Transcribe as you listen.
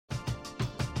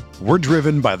We're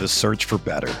driven by the search for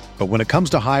better. But when it comes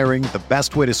to hiring, the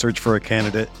best way to search for a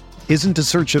candidate isn't to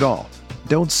search at all.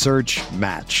 Don't search,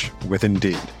 match with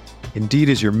Indeed. Indeed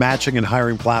is your matching and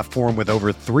hiring platform with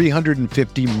over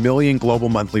 350 million global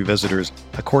monthly visitors,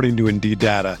 according to Indeed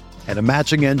data, and a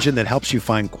matching engine that helps you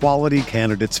find quality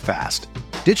candidates fast.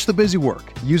 Ditch the busy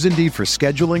work. Use Indeed for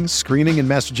scheduling, screening, and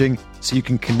messaging so you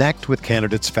can connect with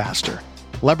candidates faster.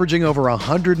 Leveraging over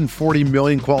 140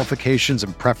 million qualifications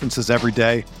and preferences every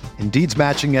day, Indeed's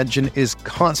matching engine is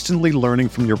constantly learning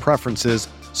from your preferences,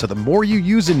 so the more you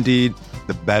use Indeed,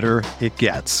 the better it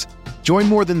gets. Join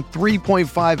more than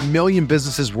 3.5 million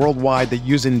businesses worldwide that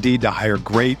use Indeed to hire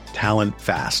great talent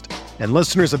fast. And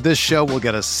listeners of this show will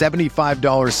get a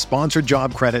 $75 sponsored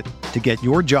job credit to get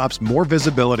your jobs more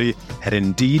visibility at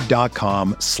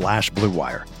Indeed.com/Blue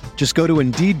Wire. Just go to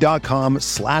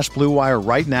Indeed.com/Blue Wire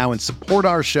right now and support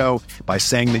our show by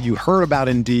saying that you heard about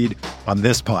Indeed on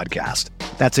this podcast.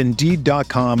 That's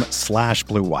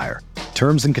Indeed.com/Blue Wire.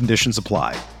 Terms and conditions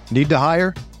apply. Need to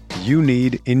hire? You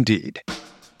need Indeed.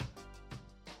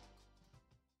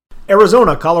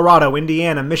 Arizona, Colorado,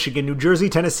 Indiana, Michigan, New Jersey,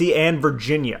 Tennessee, and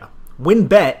Virginia.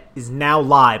 WynnBET is now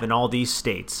live in all these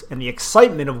states, and the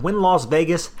excitement of Wynn Las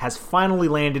Vegas has finally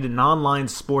landed in online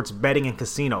sports betting and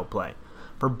casino play.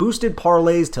 For boosted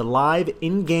parlays to live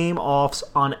in-game offs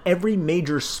on every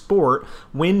major sport,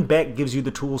 WynnBET gives you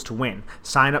the tools to win.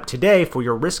 Sign up today for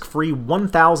your risk-free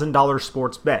 $1,000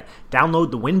 sports bet. Download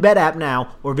the WynnBET app now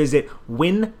or visit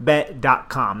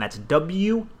wynnbet.com. That's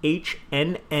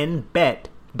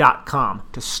WHNN-Bet.com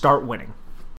to start winning.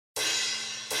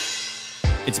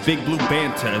 It's Big Blue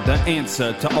Banter, the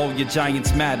answer to all your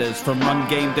Giants matters. From run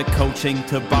game to coaching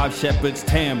to Bob Shepard's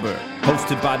timbre.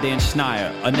 Hosted by Dan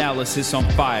Schneier, analysis on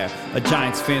fire. A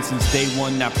Giants fan since day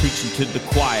one, now preaching to the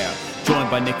choir. Joined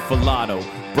by Nick Filato,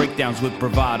 breakdowns with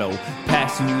bravado.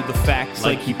 Passing you the facts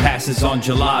like he passes on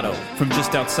gelato. From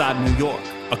just outside New York,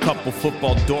 a couple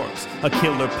football dorks. A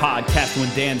killer podcast when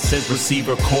Dan says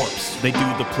receiver corpse. They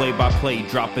do the play-by-play,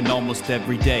 dropping almost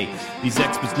every day. These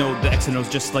experts know the X and O's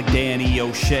just like Danny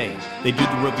O'Shea. They do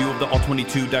the review of the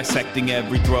All-22, dissecting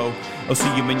every throw. Osi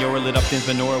Umenyiora lit up Dan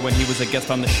Venora when he was a guest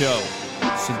on the show.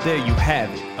 So there you have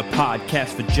it, a podcast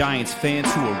for Giants fans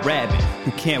who are rabid,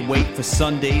 who can't wait for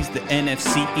Sundays, the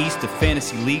NFC East, the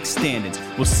Fantasy League standings.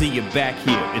 We'll see you back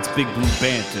here. It's Big Blue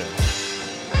Banter.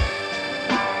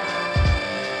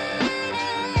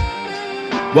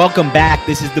 Welcome back.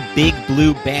 This is the Big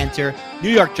Blue Banter, New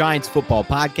York Giants football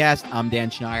podcast. I'm Dan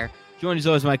Schneier. Joined as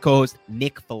always my co-host,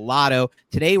 Nick Filato.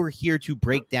 Today we're here to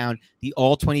break down the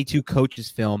All-22 coaches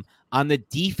film on the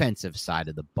defensive side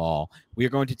of the ball. We are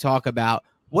going to talk about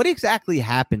what exactly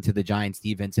happened to the Giants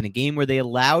defense in a game where they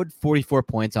allowed 44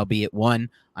 points, albeit one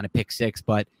on a pick six,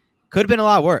 but could have been a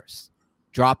lot worse.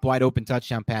 Drop wide open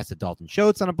touchdown pass to Dalton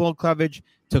Schultz on a blown coverage,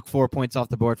 took 4 points off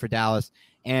the board for Dallas,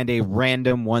 and a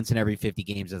random once in every 50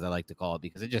 games, as I like to call it,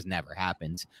 because it just never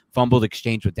happens. Fumbled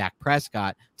exchange with Dak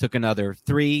Prescott, took another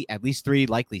at least three,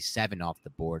 likely 7 off the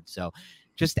board. So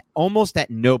just almost at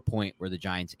no point were the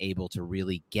Giants able to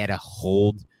really get a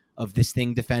hold of this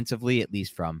thing defensively, at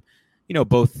least from,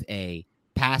 both a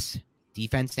pass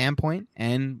defense standpoint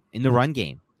and in the run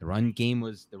game. The run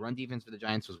defense for the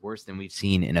Giants was worse than we've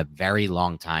seen in a very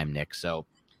long time, Nick. So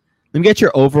let me get your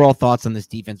overall thoughts on this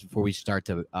defense before we start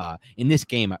to, in this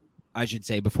game, I should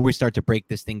say, before we start to break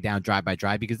this thing down drive by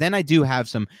drive, because then I do have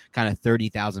some kind of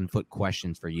 30,000-foot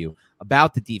questions for you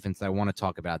about the defense that I want to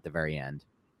talk about at the very end.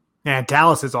 Yeah,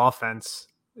 Dallas's offense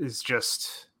is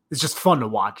just fun to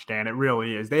watch, Dan. It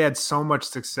really is. They had so much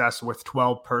success with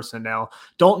 12 personnel.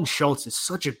 Dalton Schultz is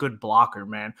such a good blocker,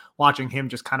 man. Watching him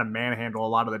just kind of manhandle a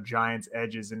lot of the Giants'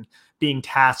 edges and being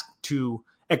tasked to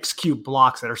execute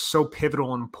blocks that are so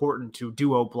pivotal and important to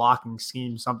duo blocking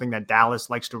schemes, something that Dallas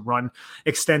likes to run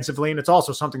extensively. And it's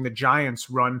also something the Giants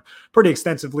run pretty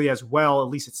extensively as well. At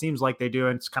least it seems like they do.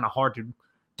 And it's kind of hard to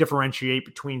differentiate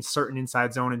between certain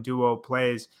inside zone and duo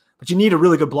plays. But you need a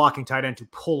really good blocking tight end to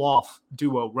pull off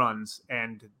duo runs.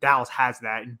 And Dallas has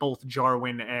that in both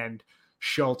Jarwin and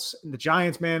Schultz. And the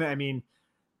Giants, man, I mean,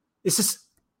 it's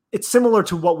similar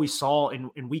to what we saw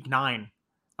in week 9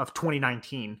 of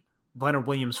 2019. Leonard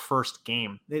Williams' first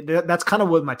game. That's kind of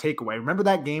what my takeaway. Remember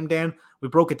that game, Dan? We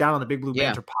broke it down on the Big Blue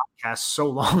Banter podcast so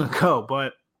long ago,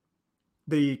 but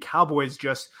the Cowboys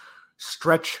just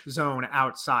stretch zone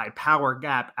outside, power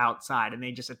gap outside, and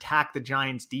they just attacked the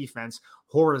Giants defense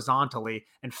horizontally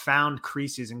and found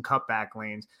creases and cutback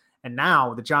lanes. And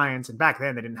now the Giants, and back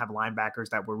then they didn't have linebackers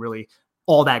that were really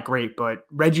all that great, but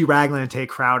Reggie Ragland and Tay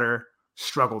Crowder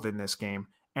struggled in this game.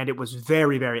 And it was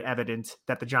very, very evident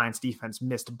that the Giants defense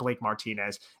missed Blake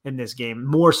Martinez in this game,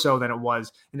 more so than it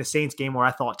was in the Saints game where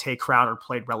I thought Tay Crowder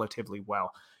played relatively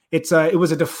well. It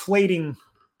was a deflating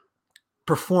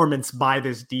performance by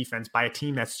this defense, by a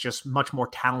team that's just much more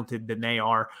talented than they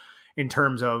are in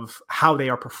terms of how they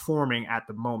are performing at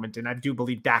the moment. And I do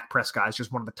believe Dak Prescott is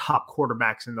just one of the top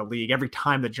quarterbacks in the league. Every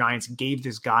time the Giants gave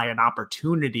this guy an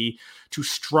opportunity to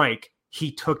strike,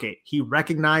 he took it. He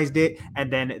recognized it,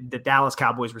 and then the Dallas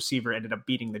Cowboys receiver ended up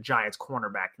beating the Giants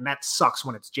cornerback. And that sucks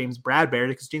when it's James Bradberry,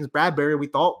 because James Bradberry, we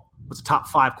thought, was a top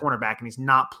 5 cornerback, and he's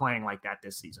not playing like that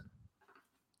this season.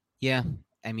 Yeah,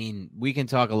 I mean, we can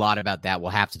talk a lot about that.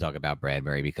 We'll have to talk about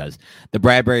Bradberry because the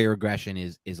Bradberry regression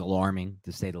is alarming,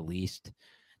 to say the least.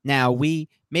 Now, we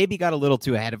maybe got a little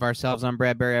too ahead of ourselves on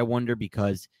Bradberry, I wonder,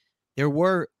 because there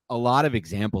were a lot of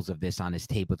examples of this on his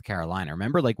tape with Carolina.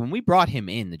 Remember, like when we brought him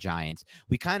in, the Giants,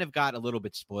 we kind of got a little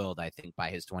bit spoiled, I think, by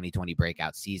his 2020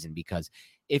 breakout season, because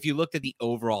if you looked at the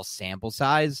overall sample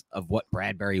size of what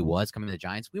Bradberry was coming to the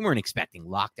Giants, we weren't expecting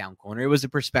lockdown corner. It was a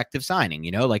prospective signing,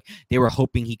 like they were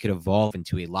hoping he could evolve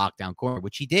into a lockdown corner,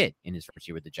 which he did in his first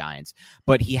year with the Giants.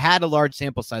 But he had a large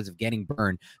sample size of getting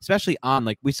burned, especially on,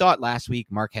 like we saw it last week,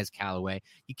 Marquez Callaway.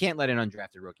 You can't let an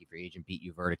undrafted rookie free agent beat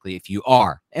you vertically if you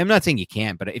are. I'm not saying you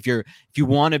can't, but if you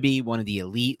want to be one of the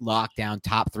elite lockdown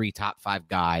top 3, top 5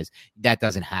 guys, that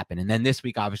doesn't happen. And then this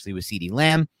week, obviously, with CeeDee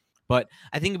Lamb. But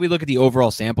I think if we look at the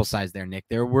overall sample size there, Nick,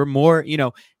 there were more,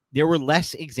 there were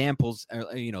less examples,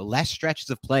 less stretches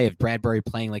of play of Bradberry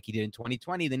playing like he did in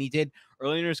 2020 than he did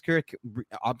earlier in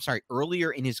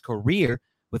his career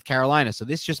with Carolina. So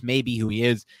this just may be who he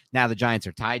is. Now the Giants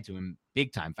are tied to him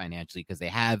big time financially because they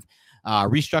have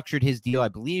restructured his deal, I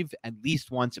believe, at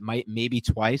least once, maybe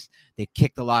twice. They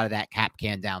kicked a lot of that cap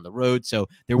can down the road. So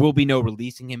there will be no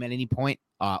releasing him at any point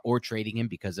or trading him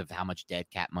because of how much dead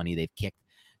cap money they've kicked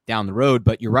down the road.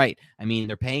 But you're right. I mean,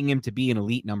 they're paying him to be an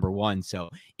elite number 1. So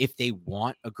if they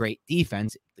want a great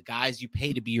defense, the guys you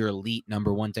pay to be your elite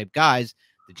number 1 type guys,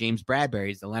 the James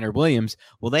Bradberrys, the Leonard Williams,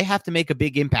 well, they have to make a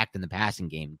big impact in the passing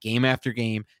game after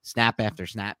game, snap after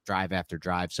snap, drive after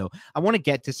drive. So I want to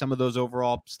get to some of those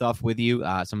overall stuff with you,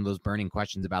 some of those burning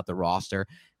questions about the roster,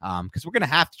 because we're going to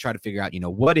have to try to figure out,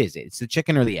 what is it? It's the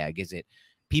chicken or the egg. Is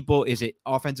it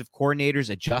offensive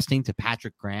coordinators adjusting to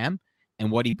Patrick Graham and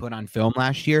what he put on film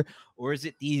last year? Or is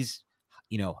it these,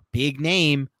 big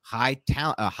name, high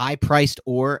talent, high priced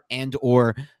or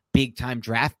big time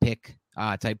draft pick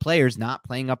type players not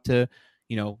playing up to,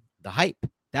 the hype?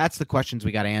 That's the questions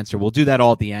we got to answer. We'll do that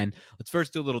all at the end. Let's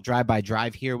first do a little drive-by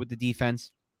drive here with the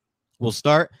defense. We'll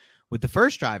start with the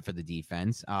first drive for the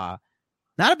defense.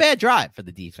 Not a bad drive for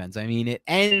the defense. I mean, it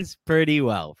ends pretty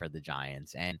well for the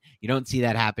Giants, and you don't see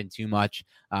that happen too much,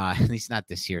 at least not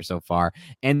this year so far.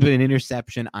 End with an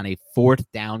interception on a 4th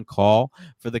down call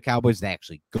for the Cowboys. They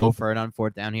actually go for it on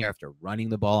 4th down here after running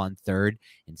the ball on 3rd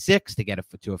and 6 to get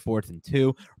to a 4th and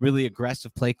 2. Really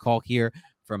aggressive play call here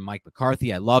from Mike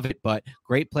McCarthy. I love it, but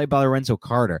great play by Lorenzo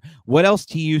Carter. What else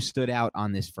to you stood out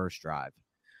on this first drive?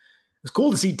 It's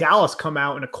cool to see Dallas come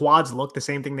out in a quads look, the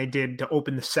same thing they did to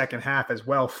open the second half as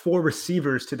well. 4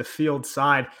 receivers to the field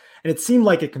side. And it seemed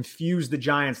like it confused the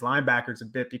Giants linebackers a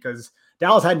bit because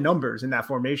Dallas had numbers in that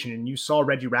formation. And you saw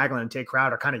Reggie Ragland and Tay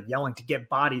Crowder kind of yelling to get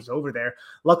bodies over there.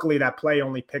 Luckily, that play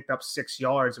only picked up 6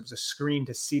 yards. It was a screen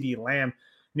to CeeDee Lamb.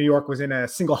 New York was in a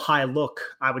single high look,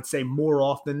 I would say, more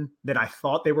often than I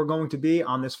thought they were going to be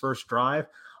on this first drive.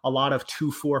 A lot of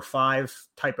 2-4-5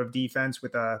 type of defense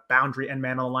with a boundary end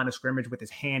man on the line of scrimmage with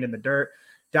his hand in the dirt.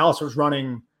 Dallas was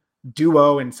running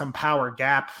duo and some power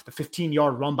gap. The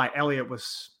 15-yard run by Elliott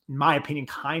was, in my opinion,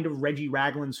 kind of Reggie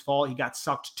Ragland's fault. He got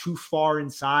sucked too far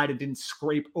inside and didn't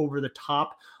scrape over the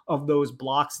top of those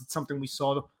blocks. It's something we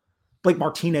saw Blake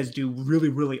Martinez do really,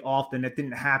 really often. It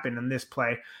didn't happen in this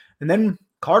play. And then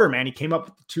Carter, man, he came up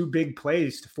with 2 big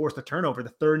plays to force the turnover. The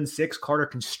 3rd and 6, Carter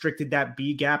constricted that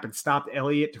B gap and stopped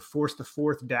Elliott to force the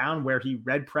 4th down where he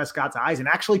read Prescott's eyes and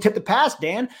actually tipped the pass,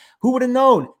 Dan. Who would have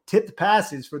known? Tipped the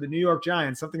passes for the New York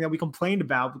Giants, something that we complained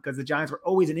about because the Giants were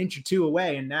always an inch or 2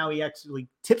 away, and now he actually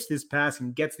tips this pass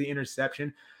and gets the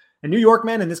interception. And New York,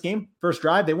 man, in this game, first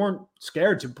drive, they weren't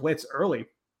scared to blitz early.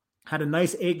 Had a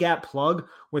nice 8-gap plug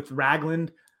with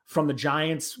Ragland from the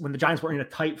Giants when the Giants were in a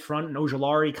tight front, and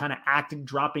Ojulari kind of acted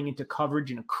dropping into coverage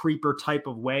in a creeper type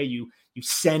of way. You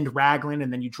send Ragland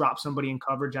and then you drop somebody in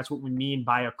coverage. That's what we mean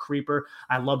by a creeper.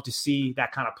 I love to see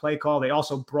that kind of play call. They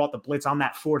also brought the blitz on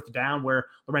that 4th down where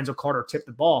Lorenzo Carter tipped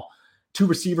the ball. 2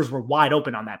 receivers were wide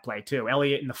open on that play too.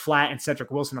 Elliott in the flat and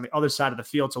Cedric Wilson on the other side of the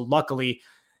field. So luckily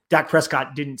Dak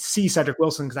Prescott didn't see Cedric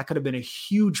Wilson because that could have been a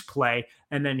huge play.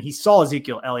 And then he saw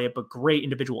Ezekiel Elliott, but great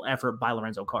individual effort by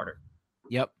Lorenzo Carter.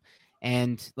 Yep.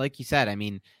 And like you said, I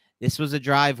mean, this was a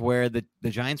drive where the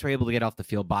Giants were able to get off the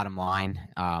field bottom line.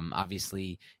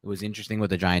 Obviously, it was interesting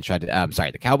what the Giants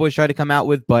the Cowboys tried to come out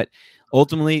with, but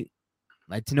ultimately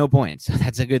led to no points. So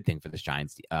that's a good thing for this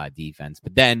Giants defense.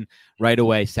 But then right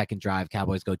away, second drive,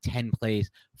 Cowboys go 10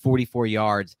 plays, 44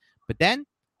 yards. But then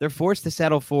they're forced to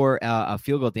settle for a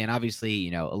field goal at the end.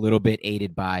 Obviously, a little bit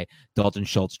aided by Dalton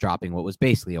Schultz dropping what was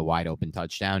basically a wide open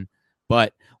touchdown.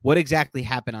 But what exactly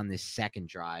happened on this second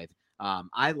drive?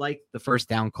 I liked the first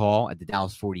down call at the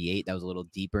Dallas 48. That was a little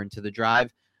deeper into the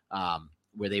drive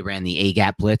where they ran the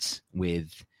A-gap blitz with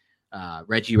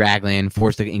Reggie Ragland,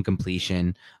 forced an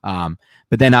incompletion. But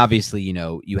then obviously,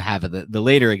 you have the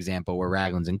later example where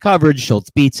Ragland's in coverage. Schultz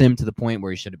beats him to the point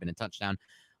where he should have been a touchdown.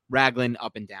 Ragland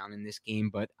up and down in this game,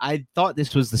 but I thought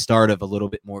this was the start of a little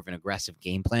bit more of an aggressive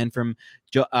game plan from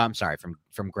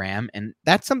Graham, and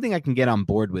that's something I can get on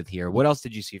board with here. What else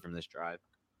did you see from this drive?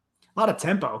 A lot of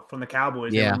tempo from the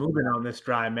Cowboys. Yeah. They were moving on this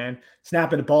drive, man.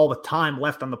 Snapping the ball with time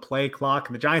left on the play clock,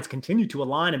 and the Giants continue to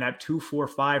align in that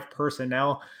 2-4-5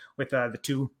 personnel with the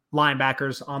two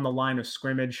linebackers on the line of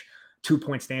scrimmage.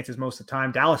 2-point stances most of the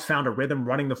time. Dallas found a rhythm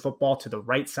running the football to the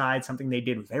right side, something they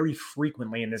did very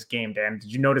frequently in this game, Dan.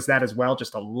 Did you notice that as well?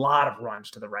 Just a lot of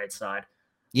runs to the right side.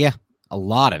 Yeah, a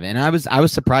lot of it. And I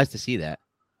was surprised to see that.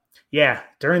 Yeah,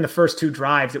 during the first two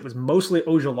drives, it was mostly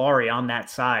Ojulari on that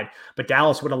side, but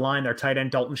Dallas would align their tight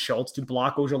end Dalton Schultz to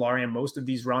block Ojulari, and most of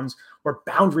these runs were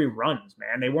boundary runs,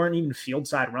 man. They weren't even field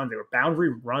side runs. They were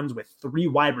boundary runs with 3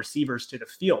 wide receivers to the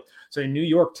field. So New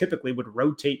York typically would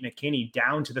rotate McKinney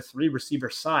down to the 3 receiver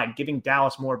side, giving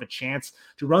Dallas more of a chance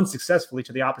to run successfully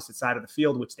to the opposite side of the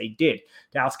field, which they did.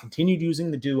 Dallas continued using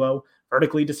the duo,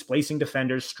 vertically displacing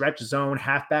defenders, stretch zone,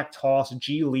 halfback toss,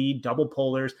 G lead, double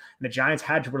pullers, and the Giants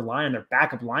had to rely on their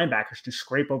backup linebackers to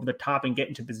scrape over the top and get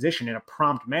into position in a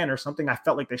prompt manner, something I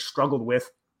felt like they struggled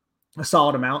with a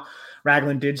solid amount.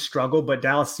 Ragland did struggle, but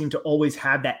Dallas seemed to always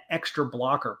have that extra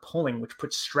blocker pulling, which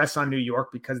put stress on New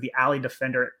York because the alley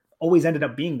defender always ended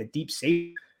up being the deep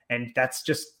safety, and that's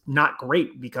just not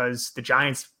great because the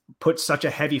Giants put such a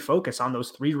heavy focus on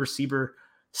those 3 receiver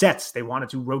sets. They wanted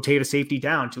to rotate a safety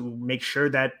down to make sure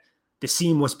that the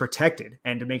seam was protected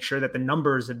and to make sure that the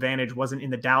numbers advantage wasn't in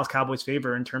the Dallas Cowboys'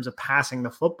 favor in terms of passing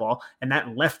the football. And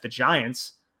that left the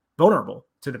Giants vulnerable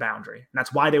to the boundary. And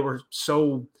that's why they were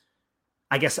so,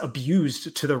 I guess,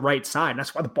 abused to the right side. And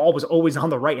that's why the ball was always on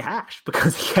the right hash,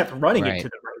 because he kept running it to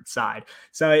the right side.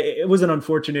 So it was an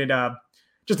unfortunate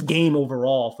just game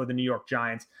overall for the New York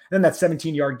Giants. And then that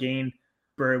 17-yard gain,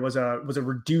 where it was a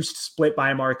reduced split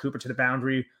by Amari Cooper to the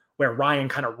boundary, where Ryan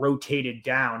kind of rotated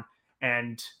down,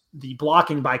 and the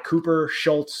blocking by Cooper,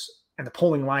 Schultz, and the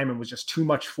pulling lineman was just too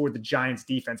much for the Giants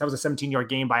defense. That was a 17-yard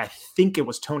gain by, I think it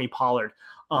was Tony Pollard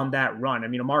on that run. I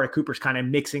mean, Amari Cooper's kind of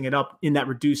mixing it up in that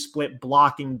reduced split,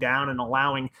 blocking down and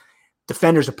allowing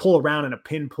defenders to pull around in a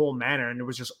pin pull manner. And there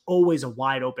was just always a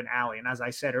wide open alley. And as I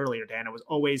said earlier, Dan, it was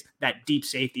always that deep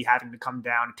safety having to come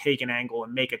down, take an angle,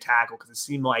 and make a tackle, because it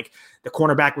seemed like the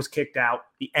cornerback was kicked out,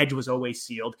 the edge was always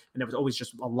sealed, and there was always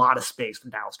just a lot of space for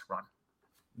Dallas to run.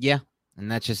 Yeah. And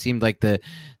that just seemed like the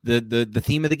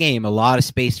theme of the game. A lot of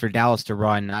space for Dallas to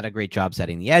run. Not a great job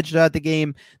setting the edge throughout the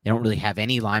game. They don't really have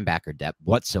any linebacker depth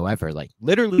whatsoever, like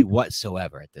literally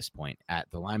whatsoever at this point.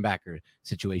 At the linebacker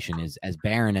situation is as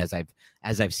barren as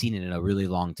I've seen it in a really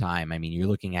long time. I mean, you're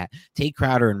looking at Tate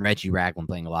Crowder and Reggie Ragland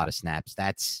playing a lot of snaps.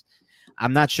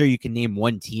 I'm not sure you can name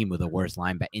one team with a worse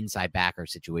inside backer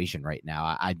situation right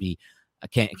now.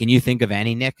 Can you think of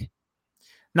any, Nick?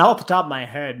 Not off the top of my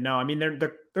head, no. I mean,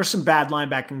 there's some bad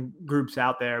linebacking groups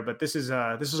out there, but this is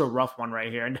a rough one right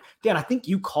here. And Dan, I think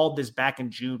you called this back in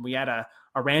June. We had a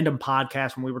random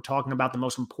podcast when we were talking about the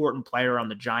most important player on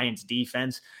the Giants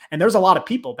defense, and there's a lot of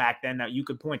people back then that you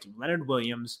could point to: Leonard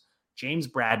Williams, James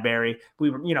Bradbury. We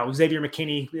were, Xavier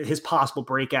McKinney, his possible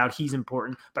breakout, he's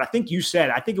important. But I think you said,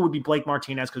 I think it would be Blake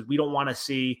Martinez, because we don't want to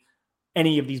see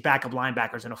any of these backup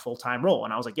linebackers in a full-time role.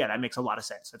 And I was like, yeah, that makes a lot of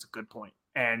sense. That's a good point.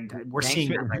 And we're seeing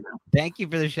that right now. Thank you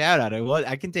for the shout out.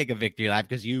 I can take a victory lap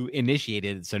because you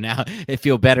initiated it. So now I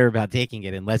feel better about taking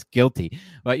it and less guilty.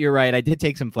 But you're right. I did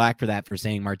take some flack for that, for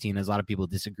saying Martinez. A lot of people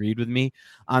disagreed with me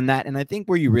on that. And I think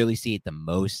where you really see it the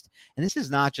most, and this is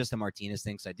not just a Martinez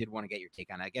thing, so I did want to get your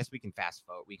take on it. I guess we can fast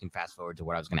forward to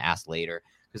what I was going to ask later,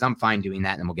 because I'm fine doing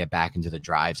that, and then we'll get back into the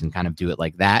drives and kind of do it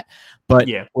like that. But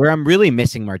where I'm really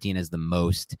missing Martinez the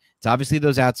most, it's obviously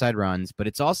those outside runs, but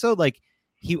it's also like,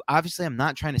 I'm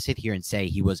not trying to sit here and say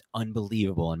he was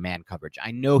unbelievable in man coverage.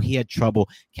 I know he had trouble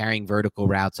carrying vertical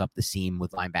routes up the seam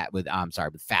with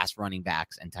fast running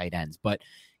backs and tight ends, but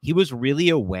he was really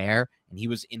aware and he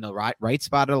was in the right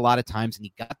spot at a lot of times. And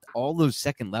he got all those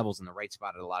second levels in the right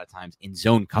spot at a lot of times in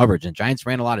zone coverage. And Giants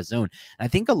ran a lot of zone. And I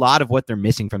think a lot of what they're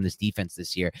missing from this defense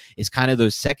this year is kind of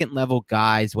those second level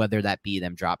guys, whether that be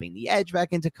them dropping the edge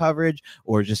back into coverage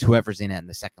or just whoever's in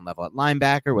the second level at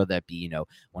linebacker, whether that be,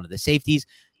 one of the safeties,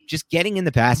 just getting in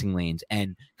the passing lanes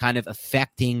and kind of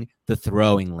affecting the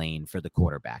throwing lane for the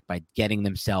quarterback by getting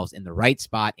themselves in the right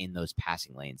spot in those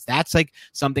passing lanes. That's like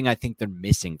something I think they're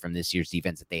missing from this year's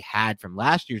defense that they had from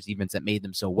last year's defense that made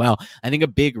them so well. I think a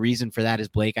big reason for that is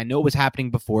Blake. I know it was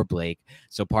happening before Blake,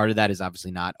 so part of that is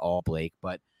obviously not all Blake,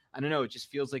 but I don't know. It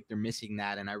just feels like they're missing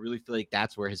that. And I really feel like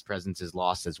that's where his presence is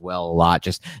lost as well a lot,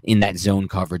 just in that zone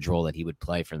coverage role that he would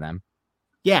play for them.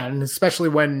 Yeah. And especially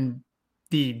when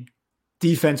the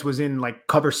defense was in like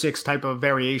cover 6 type of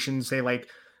variation, say like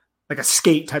a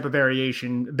skate type of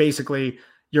variation. Basically,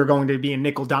 you're going to be a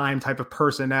nickel dime type of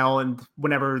personnel. And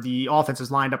whenever the offense is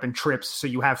lined up in trips, so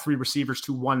you have 3 receivers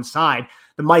to one side,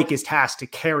 the Mike is tasked to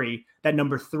carry that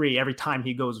number 3 every time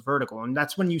he goes vertical. And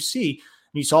that's when you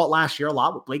saw it last year a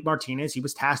lot with Blake Martinez. He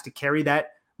was tasked to carry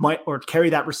that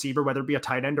receiver, whether it be a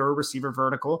tight end or a receiver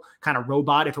vertical, kind of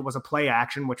robot if it was a play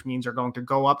action, which means you're going to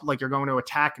go up like you're going to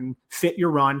attack and fit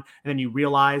your run. And then you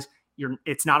realize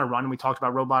it's not a run. We talked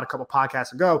about robot a couple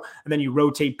podcasts ago, and then you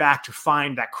rotate back to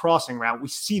find that crossing route. We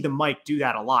see the Mike do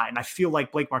that a lot. And I feel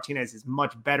like Blake Martinez is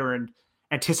much better and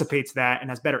anticipates that and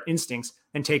has better instincts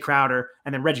than Tay Crowder.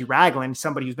 And then Reggie Ragland,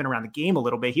 somebody who's been around the game a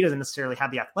little bit, he doesn't necessarily have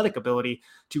the athletic ability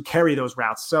to carry those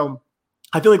routes. So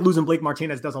I feel like losing Blake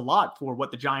Martinez does a lot for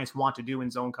what the Giants want to do in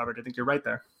zone coverage. I think you're right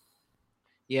there.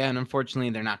 Yeah, and unfortunately,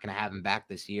 they're not going to have him back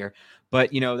this year.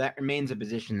 But, that remains a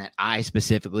position that I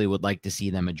specifically would like to see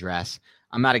them address.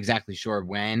 I'm not exactly sure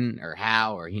when or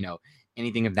how or,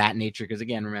 anything of that nature. Because,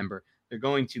 again, remember, they're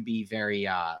going to be very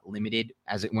limited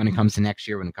when it comes to next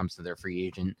year, when it comes to their free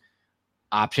agent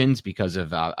options because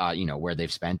of, where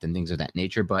they've spent and things of that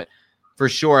nature. But for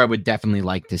sure, I would definitely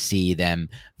like to see them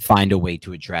find a way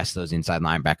to address those inside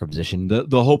linebacker position.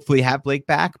 They'll hopefully have Blake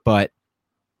back, but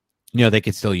they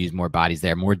could still use more bodies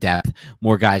there, more depth,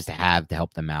 more guys to have to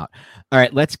help them out. All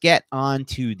right, let's get on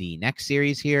to the next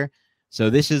series here. So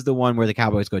this is the one where the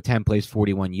Cowboys go 10 plays,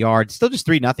 41 yards, still just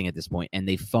 3-0 at this point, and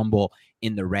they fumble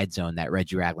in the red zone that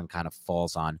Reggie Ragland kind of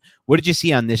falls on. What did you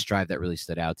see on this drive that really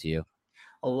stood out to you?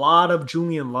 A lot of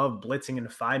Julian Love blitzing and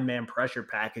 5-man pressure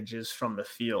packages from the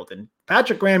field. And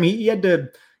Patrick Graham, he had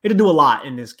to do a lot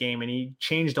in this game, and he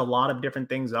changed a lot of different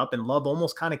things up. And Love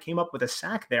almost kind of came up with a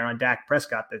sack there on Dak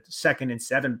Prescott, the 2nd and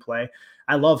 7 play.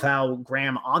 I love how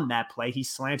Graham on that play, he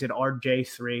slanted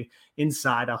RJ3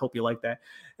 inside. I hope you like that.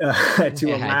 I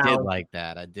did like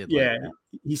that.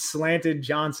 He slanted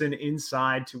Johnson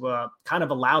inside to kind of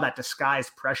allow that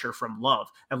disguised pressure from Love.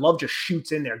 And Love just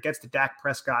shoots in there, gets to Dak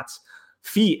Prescott's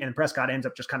feet, and Prescott ends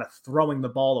up just kind of throwing the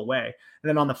ball away. And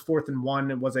then on the 4th and 1,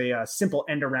 it was a simple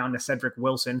end around to Cedric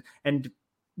Wilson. And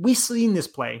we've seen this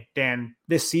play, Dan,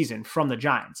 this season from the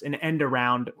Giants, an end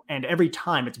around, and every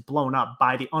time it's blown up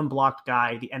by the unblocked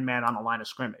guy, the end man on the line of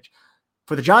scrimmage.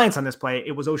 For the Giants on this play,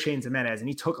 it was Oshane Ximines, and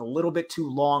he took a little bit too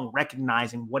long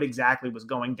recognizing what exactly was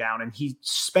going down. And he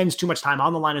spends too much time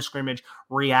on the line of scrimmage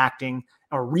reacting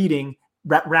or reading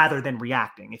rather than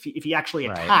reacting. If he actually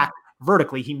attacked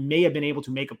vertically, he may have been able to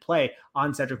make a play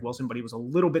on Cedric Wilson, but he was a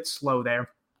little bit slow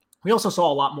there. We also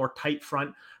saw a lot more tight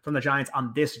front from the Giants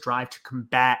on this drive to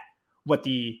combat what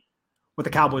the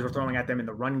Cowboys were throwing at them in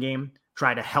the run game,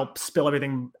 try to help spill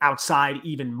everything outside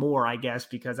even more, I guess,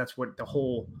 because that's what the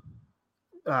whole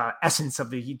essence of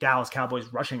the Dallas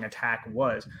Cowboys rushing attack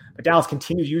was. But Dallas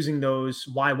continued using those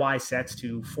YY sets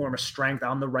to form a strength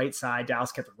on the right side.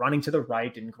 Dallas kept running to the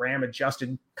right, and Graham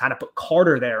adjusted, kind of put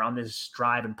Carter there on this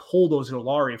drive and pulled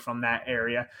Ozolari from that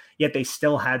area. Yet they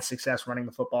still had success running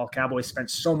the football. Cowboys spent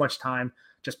so much time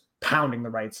just pounding the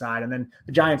right side, and then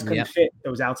the Giants couldn't fit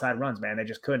those outside runs, man. They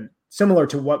just couldn't. Similar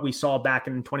to what we saw back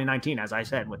in 2019, as I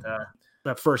said, with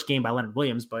the first game by Leonard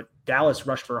Williams. But Dallas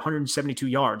rushed for 172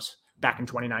 yards back in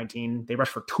 2019. They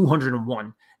rushed for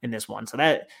 201 in this one. So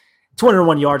that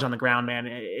 201 yards on the ground, man,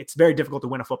 it's very difficult to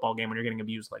win a football game when you're getting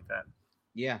abused like that.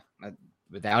 Yeah,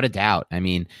 without a doubt. I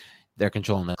mean, they're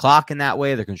controlling the clock in that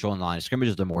way. They're controlling the line of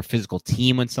scrimmage. They're a more physical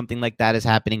team when something like that is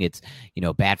happening. It's,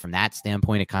 bad from that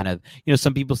standpoint. It kind of,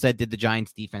 some people said, did the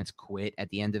Giants defense quit at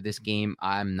the end of this game?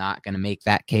 I'm not going to make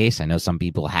that case. I know some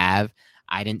people have.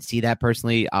 I didn't see that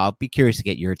personally. I'll be curious to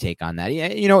get your take on that. Yeah,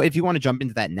 if you want to jump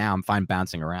into that now, I'm fine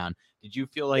bouncing around. Did you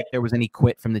feel like there was any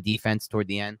quit from the defense toward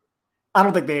the end? I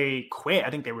don't think they quit.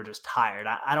 I think they were just tired.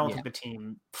 I don't think the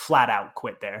team flat out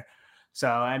quit there. So,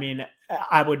 I mean,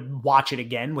 I would watch it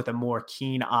again with a more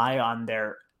keen eye on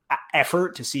their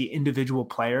effort to see individual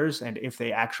players and if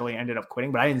they actually ended up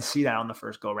quitting, but I didn't see that on the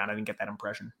first go around. I didn't get that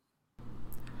impression.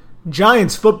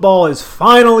 Giants football is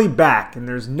finally back, and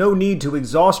there's no need to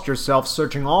exhaust yourself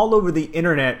searching all over the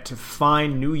internet to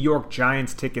find New York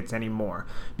Giants tickets anymore,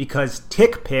 because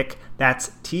TickPick, that's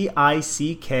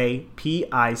TickPick,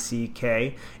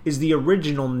 is the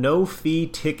original no-fee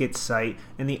ticket site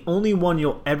and the only one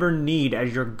you'll ever need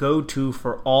as your go-to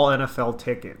for all NFL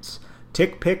tickets.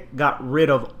 TickPick got rid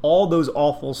of all those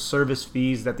awful service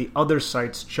fees that the other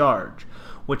sites charge,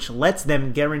 which lets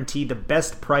them guarantee the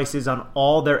best prices on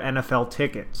all their NFL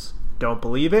tickets. Don't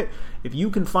believe it? If you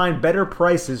can find better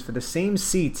prices for the same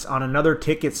seats on another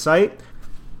ticket site,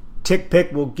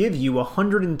 TickPick will give you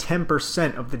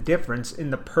 110% of the difference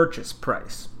in the purchase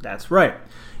price. That's right.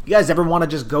 You guys ever want to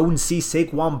just go and see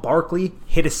Saquon Barkley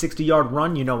hit a 60-yard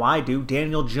run? You know I do.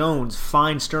 Daniel Jones,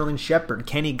 find Sterling Shepard,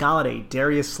 Kenny Golladay,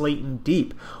 Darius Slayton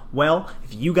deep. Well,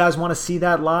 if you guys want to see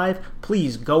that live,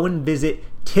 please go and visit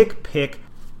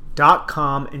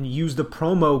TickPick.com and use the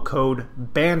promo code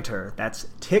BANTER. That's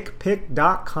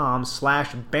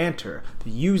tickpick.com/banter. If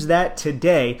you use that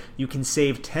today, you can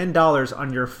save $10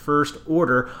 on your first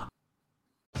order.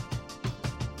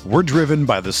 We're driven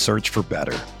by the search for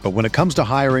better. But when it comes to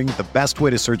hiring, the best way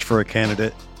to search for a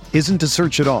candidate isn't to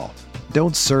search at all.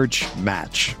 Don't search,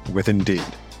 match with Indeed.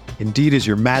 Indeed is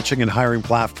your matching and hiring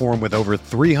platform with over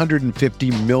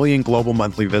 350 million global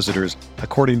monthly visitors,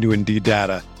 according to Indeed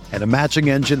data, and a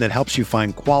matching engine that helps you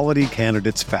find quality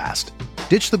candidates fast.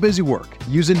 Ditch the busy work.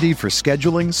 Use Indeed for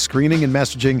scheduling, screening, and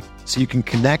messaging so you can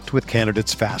connect with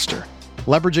candidates faster.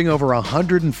 Leveraging over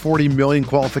 140 million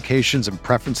qualifications and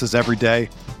preferences every day,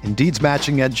 Indeed's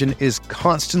matching engine is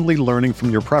constantly learning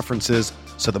from your preferences,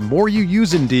 so the more you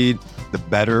use Indeed, the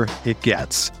better it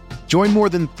gets. Join more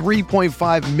than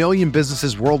 3.5 million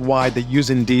businesses worldwide that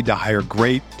use Indeed to hire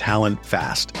great talent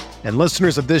fast. And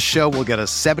listeners of this show will get a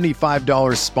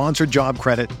 $75 sponsored job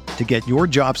credit to get your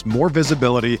jobs more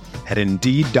visibility at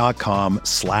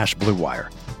Indeed.com/Blue Wire.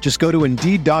 Just go to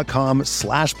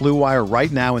Indeed.com/Blue Wire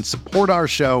right now and support our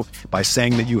show by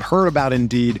saying that you heard about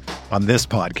Indeed on this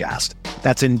podcast.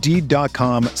 That's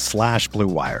Indeed.com/Blue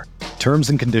Wire.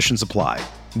 Terms and conditions apply.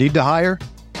 Need to hire?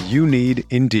 You need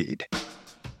Indeed.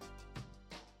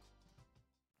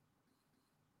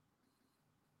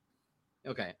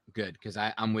 Okay, good, because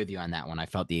I'm with you on that one. I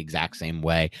felt the exact same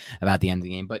way about the end of the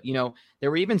game. But,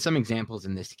 there were even some examples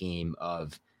in this game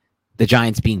of the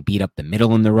Giants being beat up the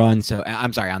middle in the run. So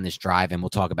I'm sorry, on this drive, and we'll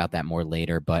talk about that more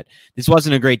later. But this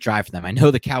wasn't a great drive for them. I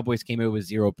know the Cowboys came in with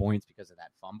 0 points because of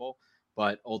that fumble.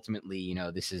 But ultimately,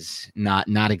 this is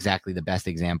not exactly the best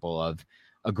example of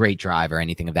a great drive or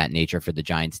anything of that nature for the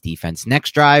Giants defense. Next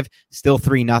drive, still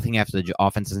 3-0 after the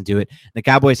offense doesn't do it. The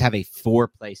Cowboys have a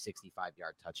 4-play,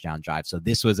 65-yard touchdown drive. So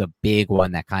this was a big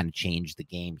one that kind of changed the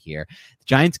game here. The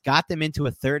Giants got them into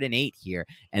a 3rd and 8 here.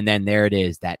 And then there it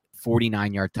is, that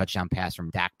 49-yard touchdown pass from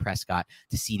Dak Prescott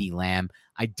to CeeDee Lamb.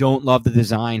 I don't love the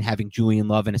design, having Julian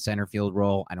Love in a center field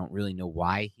role. I don't really know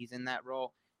why he's in that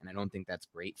role. And I don't think that's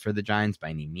great for the Giants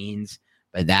by any means.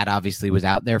 But that obviously was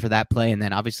out there for that play. And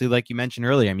then obviously, like you mentioned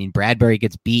earlier, I mean, Bradbury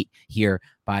gets beat here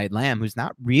by Lamb, who's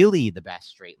not really the best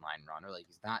straight line runner. Like,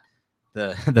 he's not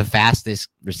the fastest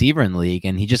receiver in the league,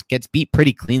 and he just gets beat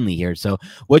pretty cleanly here. So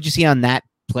what'd you see on that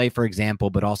play, for example,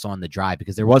 but also on the drive?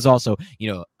 Because there was also,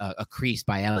 a crease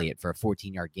by Elliott for a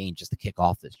 14-yard gain just to kick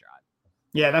off this drive.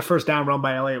 Yeah, that first down run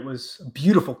by Elliott was a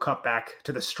beautiful cutback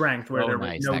to the strength where there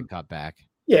was that cutback.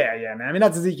 Yeah, man. I mean,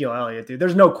 that's Ezekiel Elliott, dude.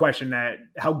 There's no question that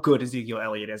how good Ezekiel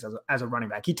Elliott is as a running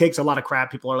back. He takes a lot of crap.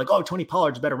 People are like, oh, Tony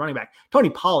Pollard's a better running back. Tony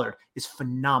Pollard is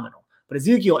phenomenal. But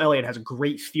Ezekiel Elliott has a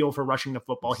great feel for rushing the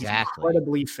football. Exactly. He's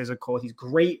incredibly physical. He's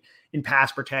great in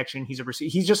pass protection. He's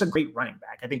just a great running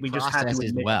back. I think we just had to admit.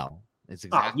 As well. It's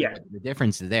exactly the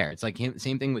difference is there. It's like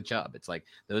same thing with Chubb. It's like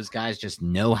those guys just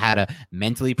know how to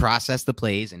mentally process the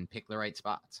plays and pick the right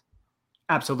spots.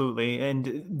 Absolutely. And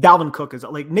Dalvin Cook is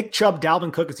like Nick Chubb,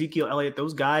 Dalvin Cook, Ezekiel Elliott,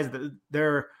 those guys,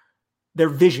 their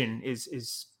vision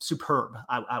is superb,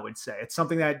 I would say. It's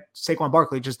something that Saquon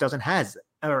Barkley just doesn't have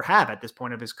at this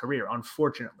point of his career,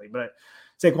 unfortunately. But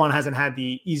Saquon hasn't had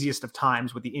the easiest of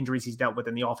times with the injuries he's dealt with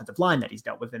and the offensive line that he's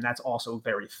dealt with, and that's also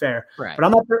very fair. Right.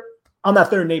 But on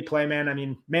that 3rd and 8 play, man, I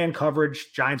mean, man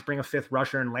coverage, Giants bring a 5th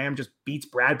rusher, and Lamb just beats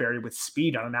Bradbury with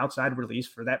speed on an outside release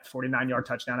for that 49-yard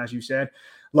touchdown, as you said.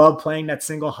 Love playing that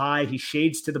single high. He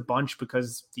shades to the bunch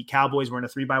because the Cowboys were in a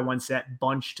 3-by-1 set,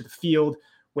 bunch to the field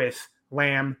with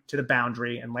Lamb to the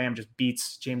boundary, and Lamb just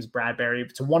beats James Bradbury.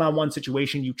 If it's a one-on-one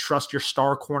situation, you trust your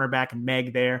star cornerback and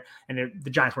Meg there, and the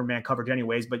Giants were in man coverage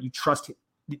anyways, but you trust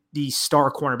the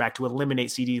star cornerback to eliminate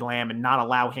CeeDee Lamb and not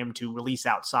allow him to release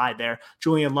outside there.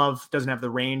 Julian Love doesn't have the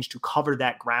range to cover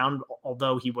that ground,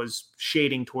 although he was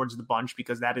shading towards the bunch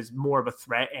because that is more of a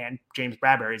threat, and James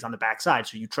Bradberry is on the backside,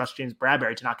 so you trust James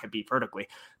Bradberry to not get beat vertically.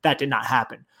 That did not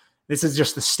happen. This is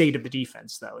just the state of the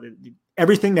defense, though.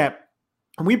 Everything that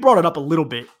 – and we brought it up a little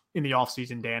bit in the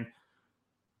offseason, Dan.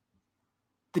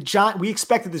 We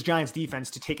expected this Giants defense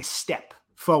to take a step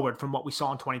forward from what we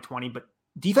saw in 2020, but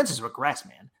defenses regress,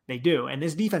 man. They do. And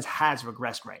this defense has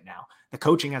regressed right now. The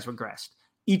coaching has regressed.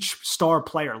 Each star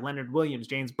player, Leonard Williams,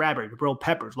 James Bradberry, Jabril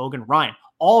Peppers, Logan Ryan,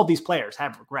 all of these players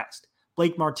have regressed.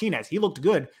 Blake Martinez, he looked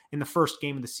good in the first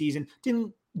game of the season.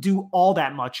 Didn't do all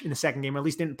that much in the second game, or at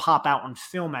least didn't pop out on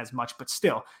film as much, but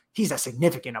still, he's a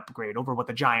significant upgrade over what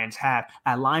the Giants have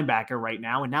at linebacker right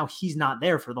now, and now he's not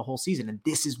there for the whole season, and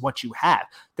this is what you have.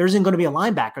 There isn't going to be a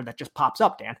linebacker that just pops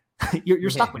up, Dan. You're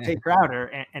stuck with Tate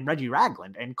Crowder and Reggie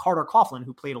Ragland and Carter Coughlin,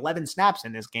 who played 11 snaps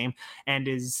in this game and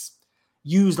is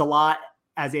used a lot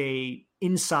as a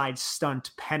inside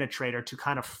stunt penetrator to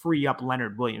kind of free up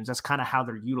Leonard Williams. That's kind of how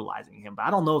they're utilizing him, but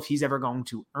I don't know if he's ever going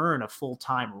to earn a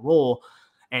full-time role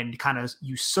and kind of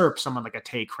usurp someone like a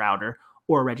Tate Crowder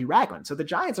or Reggie Ragland. So the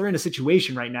Giants are in a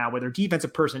situation right now where their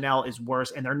defensive personnel is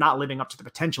worse and they're not living up to the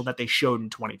potential that they showed in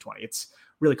 2020. It's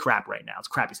really crap right now. It's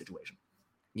a crappy situation.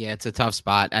 Yeah, it's a tough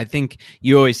spot. I think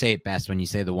you always say it best when you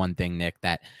say the one thing, Nick,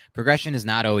 that progression is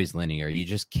not always linear. You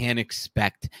just can't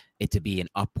expect it to be an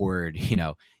upward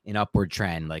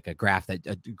trend, like a graph,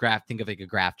 think of like a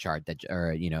graph chart that,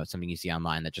 or, something you see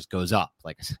online that just goes up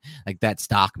like that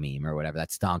stock meme or whatever, that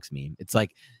stonks meme. It's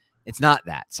like, it's not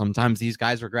that. Sometimes these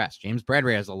guys regress. James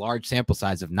Bradberry has a large sample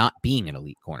size of not being an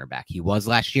elite cornerback. He was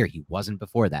last year. He wasn't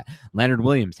before that. Leonard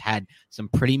Williams had some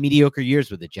pretty mediocre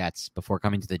years with the Jets before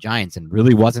coming to the Giants and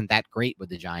really wasn't that great with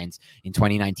the Giants in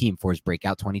 2019 for his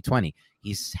breakout 2020.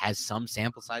 He has some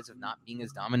sample size of not being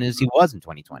as dominant as he was in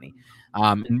 2020.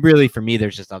 And really, for me,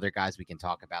 there's just other guys we can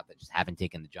talk about that just haven't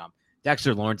taken the jump.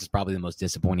 Dexter Lawrence is probably the most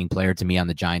disappointing player to me on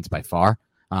the Giants by far.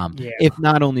 If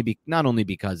not only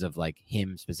because of like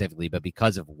him specifically, but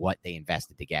because of what they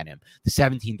invested to get him. The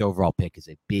 17th overall pick is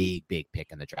a big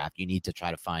pick in the draft. You need to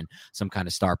try to find some kind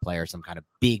of star player, some kind of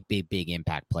big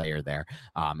impact player there.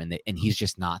 And he's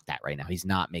just not that right now. He's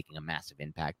not making a massive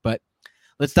impact. But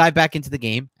let's dive back into the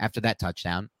game after that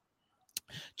touchdown.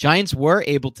 Giants were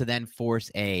able to then force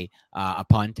a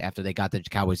punt after they got the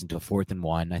Cowboys into a 4th and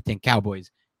 1. I think Cowboys,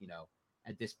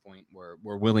 at this point,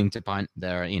 we're willing to punt.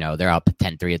 They're up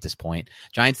 10-3 at this point.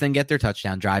 Giants then get their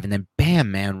touchdown drive, and then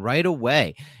bam, man, right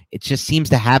away. It just seems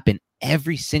to happen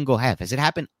every single half. Has it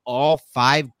happened all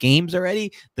 5 games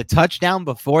already? The touchdown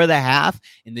before the half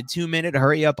in the 2-minute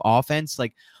hurry-up offense.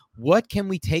 Like, what can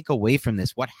we take away from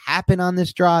this? What happened on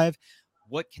this drive?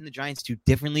 What can the Giants do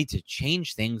differently to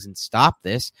change things and stop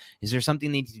this? Is there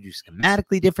something they need to do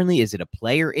schematically differently? Is it a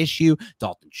player issue?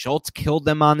 Dalton Schultz killed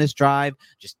them on this drive,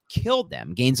 just killed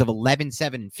them. Gains of 11,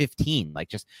 7, and 15, like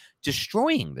just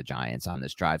destroying the Giants on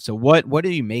this drive. So what do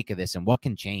you make of this and what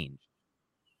can change?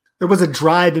 There was a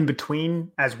drive in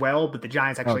between as well, but the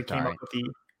Giants actually came up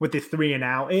with the 3 and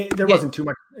out. There wasn't too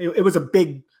much. It was a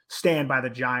big stand by the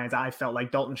Giants. I felt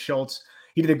like Dalton Schultz,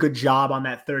 he did a good job on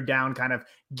that 3rd down, kind of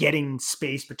getting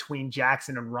space between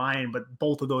Jackson and Ryan, but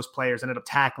both of those players ended up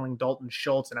tackling Dalton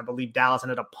Schultz, and I believe Dallas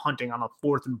ended up punting on a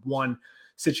 4th and 1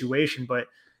 situation. But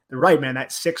they're right, man, that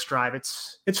 6th drive,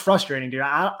 it's frustrating, dude.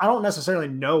 I don't necessarily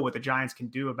know what the Giants can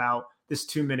do about this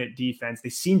 2-minute defense. They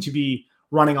seem to be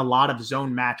running a lot of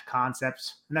zone match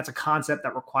concepts, and that's a concept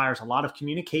that requires a lot of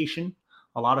communication,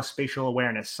 a lot of spatial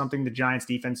awareness, something the Giants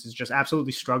defense is just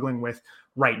absolutely struggling with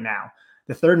right now.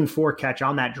 The 3rd and 4 catch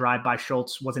on that drive by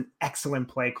Schultz was an excellent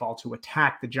play call to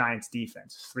attack the Giants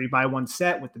defense. 3-by-1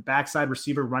 set with the backside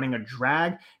receiver running a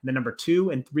drag, and the number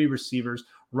 2 and 3 receivers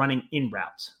running in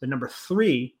routes. The number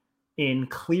 3 in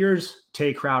clears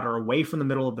Tate Crowder away from the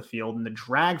middle of the field, and the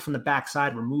drag from the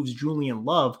backside removes Julian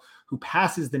Love, who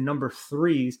passes the number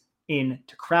 3s in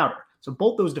to Crowder. So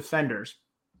both those defenders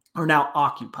are now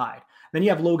occupied. Then you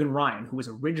have Logan Ryan, who was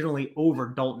originally over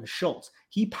Dalton Schultz.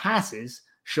 He passes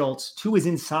Schultz to his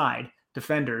inside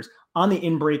defenders on the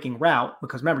in-breaking route,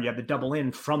 because remember, you have the double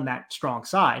in from that strong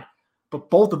side, but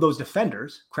both of those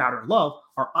defenders, Crowder and Love,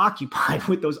 are occupied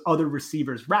with those other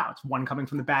receivers' routes, one coming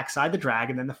from the backside, the drag,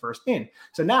 and then the first in.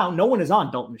 So now no one is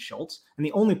on Dalton Schultz, and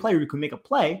the only player who can make a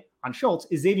play on Schultz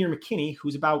is Xavier McKinney,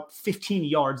 who's about 15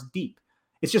 yards deep.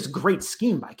 It's just a great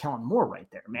scheme by Kellen Moore right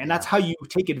there, man. That's how you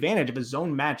take advantage of a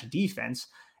zone match defense,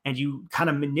 and you kind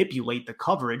of manipulate the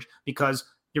coverage, because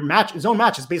zone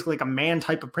match is basically like a man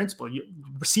type of principle.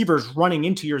 Receivers running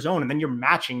into your zone, and then you're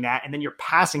matching that, and then you're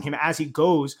passing him as he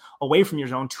goes away from your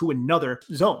zone to another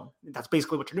zone. That's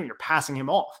basically what you're doing. You're passing him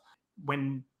off.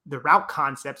 When the route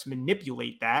concepts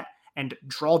manipulate that and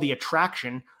draw the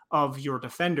attraction of your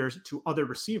defenders to other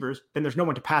receivers, then there's no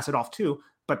one to pass it off to.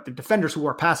 But the defenders who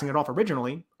were passing it off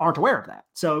originally aren't aware of that.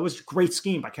 So it was a great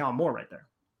scheme by Kellen Moore right there.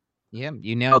 Yeah,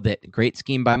 you nailed it. Great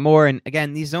scheme by Moore. And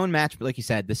again, these zone match, like you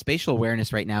said, the spatial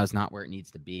awareness right now is not where it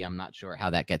needs to be. I'm not sure how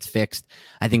that gets fixed.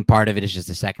 I think part of it is just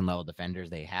the second level defenders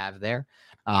they have there.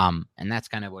 And that's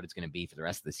kind of what it's going to be for the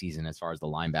rest of the season as far as the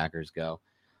linebackers go.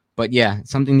 But yeah,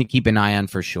 something to keep an eye on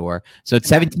for sure. So it's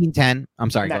 17-10. I'm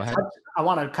sorry, go ahead. I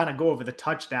want to kind of go over the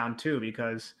touchdown too,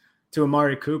 because to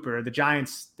Amari Cooper, the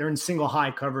Giants, they're in single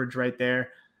high coverage right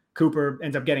there. Cooper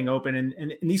ends up getting open,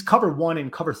 and these cover 1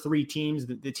 and cover 3 teams,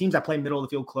 the teams that play middle of the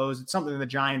field close, it's something the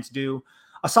Giants do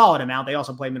a solid amount. They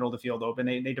also play middle of the field open.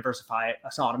 They diversify it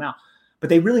a solid amount, but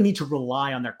they really need to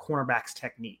rely on their cornerback's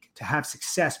technique to have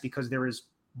success, because there is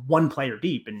one player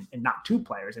deep and not 2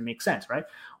 players. It makes sense, right?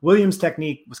 Williams'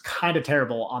 technique was kind of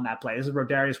terrible on that play. This is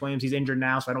Rodarius Williams. He's injured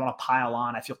now, so I don't want to pile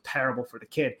on. I feel terrible for the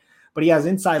kid. But he has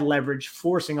inside leverage,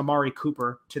 forcing Amari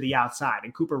Cooper to the outside.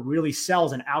 And Cooper really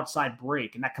sells an outside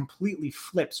break, and that completely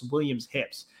flips Williams'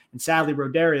 hips. And sadly,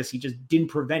 Rodarius, he just didn't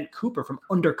prevent Cooper from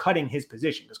undercutting his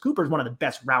position, because Cooper is one of the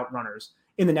best route runners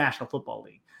in the National Football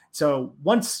League. So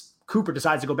once Cooper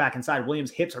decides to go back inside,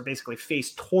 Williams' hips are basically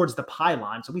faced towards the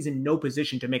pylon, so he's in no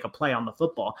position to make a play on the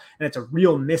football. And it's a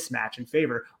real mismatch in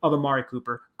favor of Amari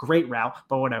Cooper. Great route.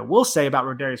 But what I will say about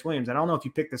Rodarius Williams, I don't know if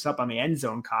you picked this up on the end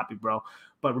zone copy, bro,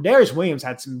 but Rodarius Williams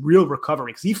had some real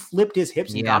recovery, because he flipped his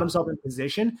hips and got himself in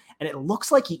position, and it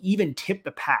looks like he even tipped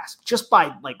the pass just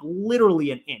by like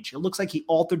literally an inch. It looks like he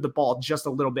altered the ball just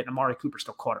a little bit, and Amari Cooper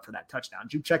still caught it for that touchdown.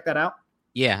 Did you check that out?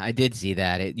 Yeah, I did see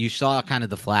that. You saw kind of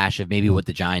the flash of maybe what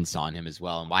the Giants saw in him as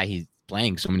well, and why he's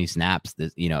playing so many snaps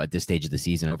at this stage of the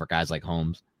season over guys like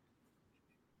Holmes.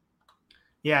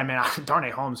 Yeah, man, Darnay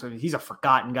Holmes, he's a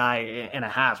forgotten guy and a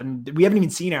half. And we haven't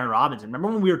even seen Aaron Robinson. Remember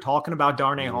when we were talking about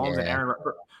Darnay Holmes and Aaron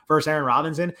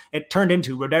Robinson? It turned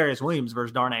into Rodarius Williams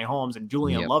versus Darnay Holmes and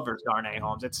Julian Love versus Darnay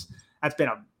Holmes. That's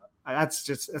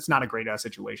not a great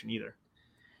situation either.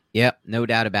 Yep, no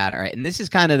doubt about it. All right, and this is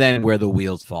kind of then where the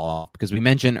wheels fall off, because we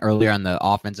mentioned earlier on the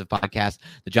offensive podcast,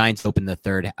 the Giants opened the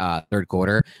third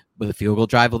quarter with a field goal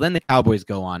drive. Well, then the Cowboys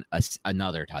go on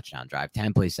another touchdown drive,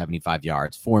 10 plays, 75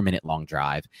 yards, 4-minute long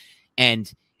drive. And,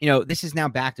 this is now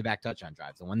back-to-back touchdown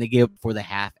drives. The one they gave up before the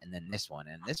half, and then this one.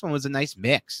 And this one was a nice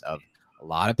mix of a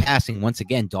lot of passing. Once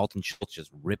again, Dalton Schultz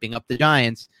just ripping up the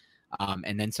Giants,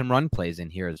 and then some run plays in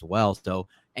here as well. So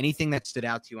anything that stood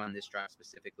out to you on this drive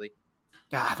specifically?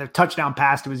 The touchdown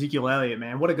pass to Ezekiel Elliott,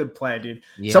 man. What a good play, dude.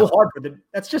 Yeah.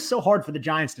 That's just so hard for the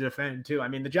Giants to defend, too. I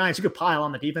mean, the Giants, you could pile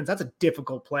on the defense. That's a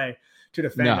difficult play to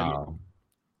defend. No. I mean,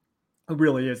 it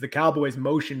really is. The Cowboys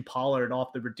motion Pollard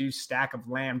off the reduced stack of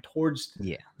Lamb towards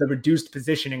the reduced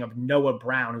positioning of Noah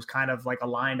Brown, who's kind of like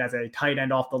aligned as a tight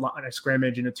end off the line of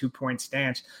scrimmage in a 2-point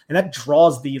stance. And that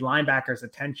draws the linebacker's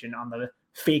attention on the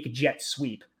fake jet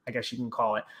sweep, I guess you can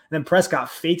call it. And then Prescott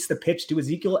fakes the pitch to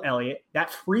Ezekiel Elliott. That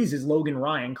freezes Logan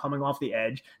Ryan coming off the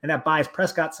edge, and that buys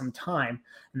Prescott some time.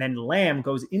 And then Lamb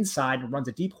goes inside and runs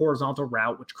a deep horizontal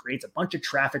route, which creates a bunch of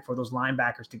traffic for those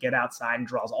linebackers to get outside and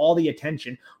draws all the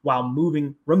attention while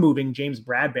removing James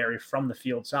Bradbury from the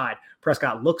field side.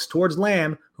 Prescott looks towards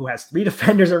Lamb, who has 3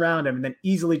 defenders around him, and then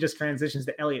easily just transitions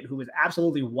to Elliott, who is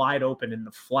absolutely wide open in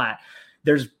the flat.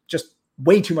 There's just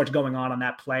way too much going on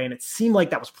that play, and it seemed like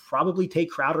that was probably Tay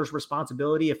Crowder's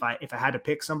responsibility if I had to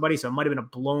pick somebody. So it might have been a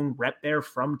blown rep there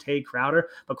from Tay Crowder,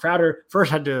 but Crowder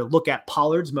first had to look at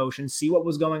Pollard's motion, see what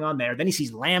was going on there. Then he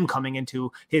sees Lamb coming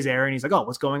into his area, and he's like, oh,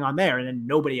 what's going on there? And then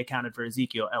nobody accounted for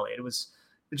Ezekiel Elliott. It was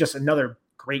just another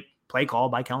great play call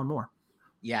by Kellen Moore.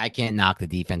 Yeah, I can't knock the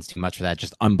defense too much for that.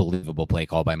 Just unbelievable play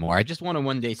call by Moore. I just want to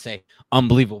one day say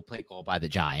unbelievable play call by the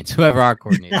Giants, whoever our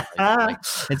coordinator is. Like,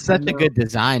 it's such a good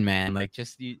design, man. Like,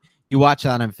 just you watch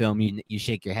that on film, you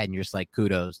shake your head and you're just like,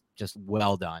 kudos, just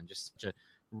well done. Just such a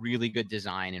really good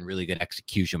design and really good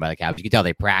execution by the Cowboys. You can tell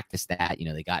they practiced that,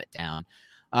 they got it down.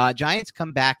 Giants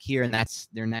come back here, and that's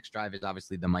their next drive is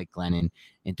obviously the Mike Glennon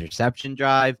interception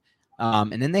drive.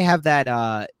 And then they have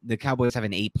that the Cowboys have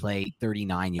an 8-play,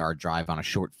 39-yard drive on a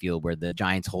short field where the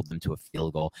Giants hold them to a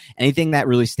field goal. Anything that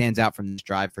really stands out from this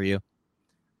drive for you?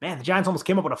 Man, the Giants almost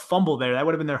came up with a fumble there. That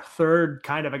would have been their third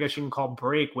kind of, I guess you can call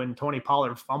break when Tony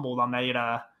Pollard fumbled on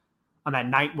that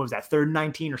night. What was that, 3rd and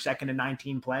 19 or 2nd and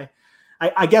 19 play?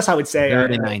 I guess I would say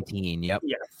 3rd and 19. Yep.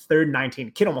 Yeah, 3rd and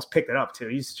 19. Kid almost picked it up too.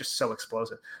 He's just so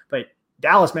explosive. But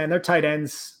Dallas, man, their tight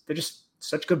ends,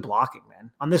 such good blocking,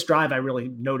 man. On this drive, I really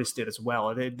noticed it as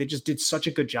well. They just did such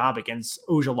a good job against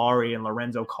Ojulari and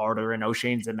Lorenzo Carter and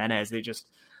Oshane Ximines.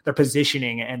 Their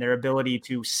positioning and their ability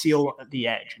to seal the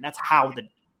edge. And that's how the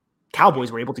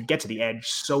Cowboys were able to get to the edge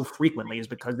so frequently, is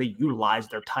because they utilized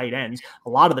their tight ends a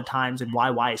lot of the times in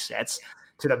YY sets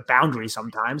to the boundary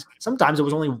sometimes. Sometimes it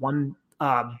was only one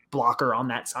blocker on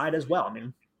that side as well. I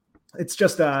mean, it's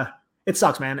just it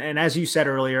sucks, man. And as you said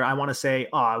earlier, I want to say,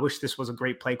 I wish this was a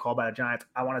great play call by the Giants.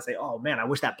 I want to say, oh man, I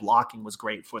wish that blocking was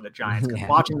great for the Giants. Yeah.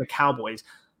 Watching the Cowboys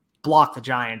block the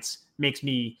Giants makes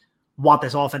me want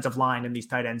this offensive line and these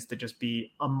tight ends to just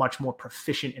be a much more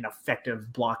proficient and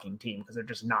effective blocking team, because they're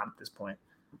just not at this point.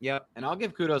 Yep. And I'll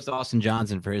give kudos to Austin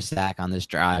Johnson for his sack on this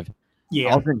drive.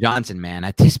 Yeah. Austin Johnson, man,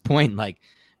 at this point, like,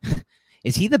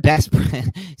 is he the best?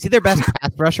 Is he their best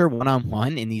pass rusher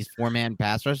one-on-one in these 4-man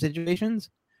pass rush situations?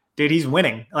 Dude, he's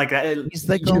winning. Like that. He's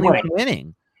like only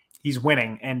winning. He's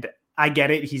winning. And I get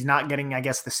it. He's not getting, I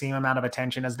guess, the same amount of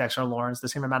attention as Dexter Lawrence, the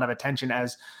same amount of attention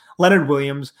as Leonard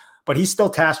Williams, but he's still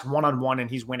tasked one-on-one and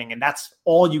he's winning. And that's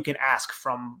all you can ask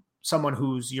from someone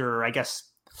who's your, I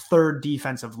guess, third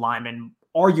defensive lineman,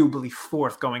 arguably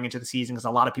fourth going into the season, because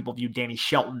a lot of people view Danny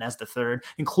Shelton as the third,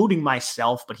 including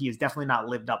myself, but he has definitely not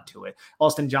lived up to it.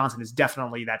 Austin Johnson is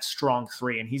definitely that strong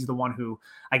 3, and he's the one who,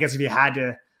 I guess, if you had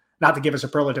to, not to give a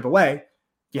superlative away,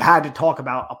 you had to talk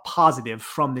about a positive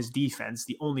from this defense,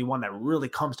 the only one that really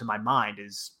comes to my mind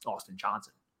is Austin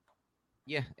Johnson.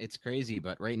 Yeah, it's crazy,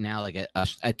 but right now, like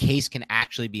a case can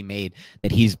actually be made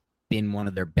that he's been one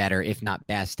of their better, if not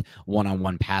best,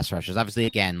 one-on-one pass rushers. Obviously,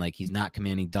 again, like he's not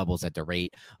commanding doubles at the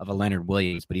rate of a Leonard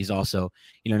Williams, but he's also,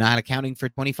 not accounting for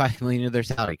 $25 million of their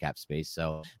salary cap space.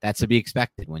 So that's to be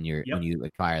expected when you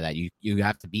acquire that. You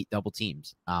have to beat double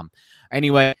teams.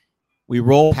 Anyway, we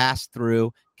roll past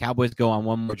through. Cowboys go on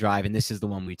one more drive, and this is the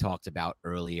one we talked about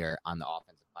earlier on the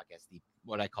offensive podcast,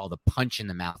 what I call the punch in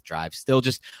the mouth drive. Still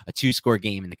just a 2-score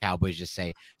game, and the Cowboys just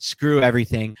say, screw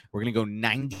everything. We're going to go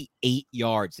 98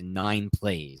 yards in 9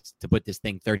 plays to put this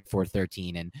thing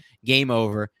 34-13, and game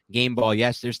over, game ball.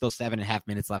 Yes, there's still 7.5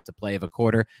 minutes left to play of a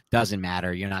quarter. Doesn't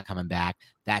matter. You're not coming back.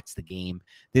 That's the game.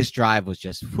 This drive was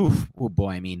just, oh boy.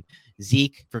 I mean,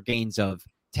 Zeke for gains of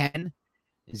 10,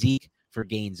 Zeke for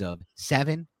gains of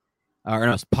 7,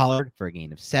 it's Pollard for a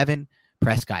gain of 7.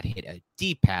 Prescott hit a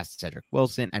deep pass to Cedric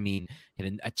Wilson. I mean,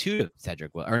 hit a 2 to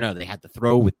Cedric Wilson. Or no, they had to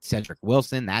throw with Cedric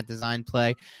Wilson, that design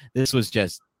play. This was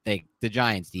just the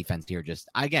Giants defense here. Just,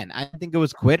 again, I don't think it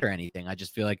was quit or anything. I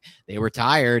just feel like they were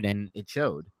tired and it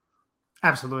showed.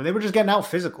 Absolutely. They were just getting out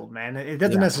physical, man. It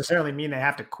doesn't necessarily mean they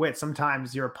have to quit.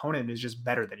 Sometimes your opponent is just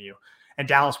better than you. And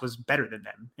Dallas was better than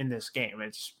them in this game.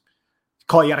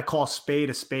 You got to call a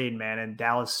spade, man. And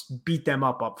Dallas beat them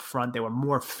up front. They were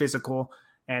more physical,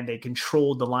 and they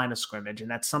controlled the line of scrimmage. And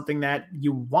that's something that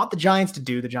you want the Giants to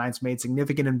do. The Giants made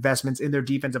significant investments in their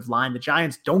defensive line. The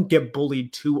Giants don't get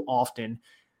bullied too often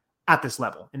at this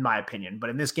level, in my opinion. But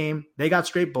in this game, they got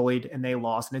straight bullied and they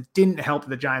lost. And it didn't help that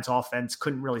the Giants offense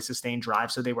couldn't really sustain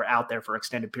drives. So they were out there for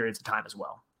extended periods of time as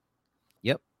well.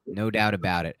 Yep. No doubt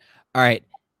about it. All right.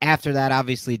 After that,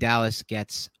 obviously, Dallas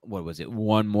gets,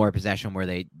 one more possession where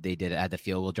they did at the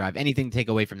field goal drive. Anything to take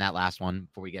away from that last one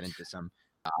before we get into some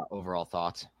overall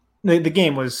thoughts? The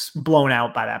game was blown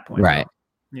out by that point. Right.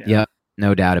 Yeah. Yep.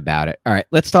 No doubt about it. All right.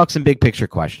 Let's talk some big picture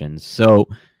questions. So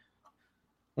I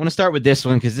want to start with this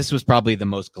one because this was probably the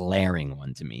most glaring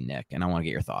one to me, Nick, and I want to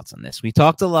get your thoughts on this. We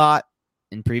talked a lot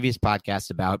in previous podcasts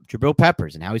about Jabril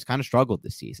Peppers and how he's kind of struggled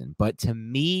this season. But to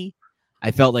me, I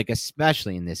felt like,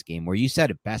 especially in this game where you said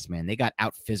it best, man, they got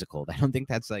out physical. I don't think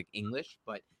that's like English,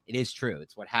 but it is true.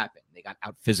 It's what happened. They got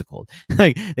out physical.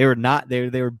 Like they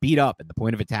were beat up at the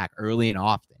point of attack early and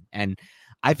often. And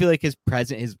I feel like his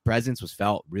presence was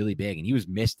felt really big, and he was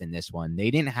missed in this one. They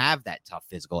didn't have that tough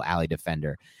physical alley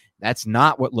defender. That's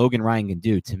not what Logan Ryan can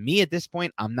do. To me, at this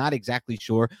point, I'm not exactly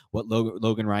sure what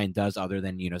Logan Ryan does other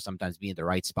than, sometimes be in the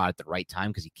right spot at the right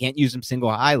time, because you can't use him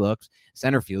single high looks,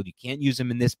 center field. You can't use him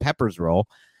in this Peppers role.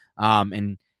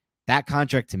 And that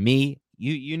contract, to me,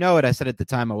 you know it. I said at the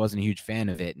time I wasn't a huge fan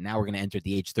of it. And now we're going to enter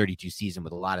the age 32 season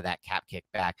with a lot of that cap kick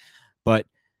back. But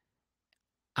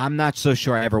I'm not so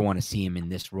sure I ever want to see him in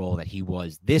this role that he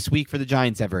was this week for the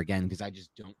Giants ever again, because I just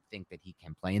don't think that he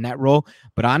can play in that role.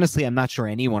 But honestly, I'm not sure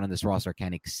anyone on this roster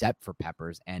can except for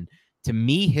Peppers. And to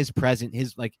me, he's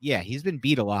been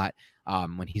beat a lot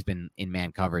when he's been in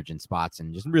man coverage and spots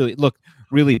and just really looked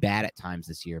really bad at times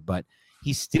this year. But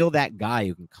he's still that guy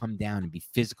who can come down and be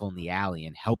physical in the alley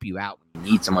and help you out when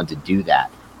you need someone to do that.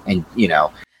 And,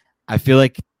 I feel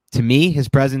like, to me, his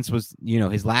presence was,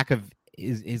 his lack of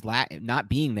his not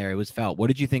being there, it was felt. What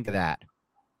did you think of that?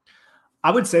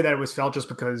 I would say that it was felt just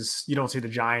because you don't see the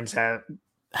Giants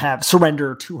have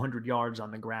surrender 200 yards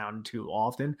on the ground too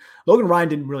often. Logan Ryan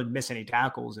didn't really miss any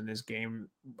tackles in this game,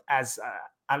 as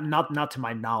not to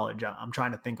my knowledge. I'm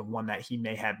trying to think of one that he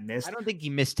may have missed. I don't think he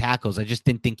missed tackles. I just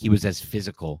didn't think he was as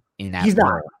physical in that. He's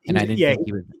not, and I didn't think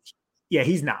he was. Yeah,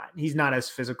 he's not. He's not as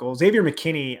physical. Xavier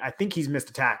McKinney, I think he's missed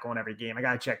a tackle in every game. I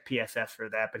got to check PFF for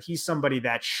that, but he's somebody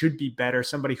that should be better,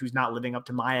 somebody who's not living up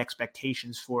to my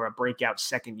expectations for a breakout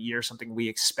second year, something we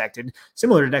expected,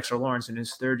 similar to Dexter Lawrence in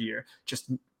his third year, just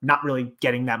not really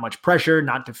getting that much pressure,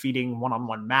 not defeating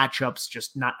one-on-one matchups,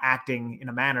 just not acting in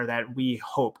a manner that we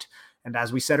hoped. And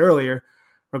as we said earlier,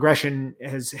 regression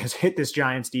has hit this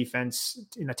Giants defense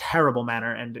in a terrible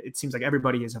manner, and it seems like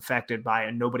everybody is affected by it,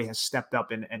 and nobody has stepped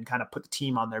up and kind of put the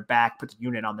team on their back, put the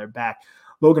unit on their back.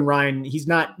 Logan Ryan, he's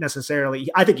not necessarily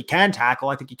 – I think he can tackle.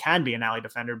 I think he can be an alley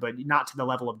defender, but not to the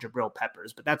level of Jabril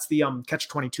Peppers. But that's the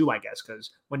catch-22, I guess,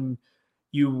 because when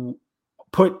you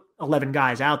put 11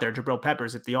 guys out there, Jabril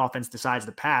Peppers, if the offense decides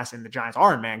to pass and the Giants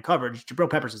are in man coverage, Jabril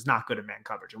Peppers is not good at man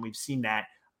coverage, and we've seen that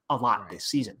a lot this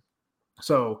season.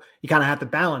 So you kind of have to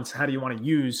balance, how do you want to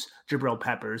use Jabril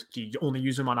Peppers? Do you only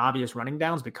use him on obvious running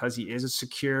downs because he is a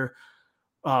secure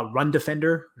run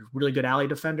defender, really good alley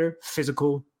defender,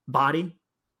 physical body?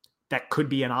 That could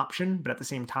be an option, but at the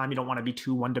same time, you don't want to be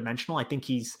too one-dimensional. I think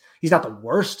he's not the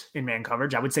worst in man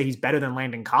coverage. I would say he's better than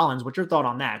Landon Collins. What's your thought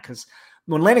on that? Because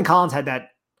when Landon Collins had that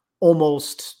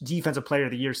almost defensive player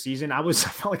of the year season, I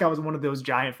felt like I was one of those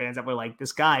Giant fans that were like,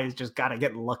 this guy has just got to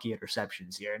get lucky at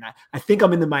receptions here. And I think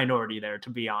I'm in the minority there, to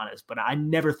be honest, but I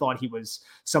never thought he was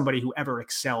somebody who ever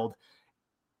excelled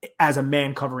as a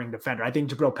man covering defender. I think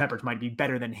Jabril Peppers might be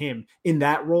better than him in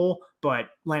that role,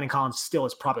 but Landon Collins still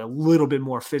is probably a little bit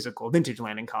more physical, vintage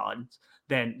Landon Collins,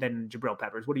 than Jabril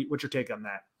Peppers. What's your take on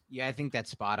that? Yeah, I think that's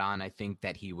spot on. I think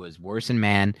that he was worse in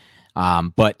man,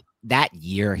 but that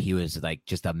year he was like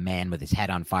just a man with his head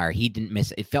on fire. He didn't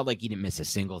miss. It felt like he didn't miss a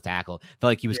single tackle. It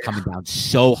felt like he was coming down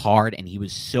so hard, and he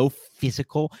was so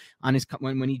physical on his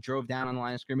when he drove down on the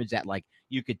line of scrimmage that like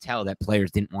you could tell that players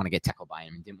didn't want to get tackled by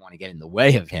him and didn't want to get in the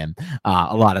way of him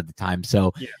a lot of the time.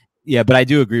 So yeah, but I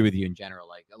do agree with you in general.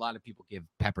 Like a lot of people give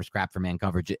Peppers crap for man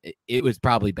coverage. It was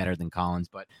probably better than Collins,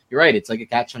 but you're right. It's like a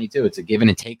catch-22. It's a give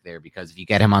and a take there, because if you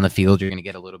get him on the field, you're going to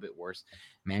get a little bit worse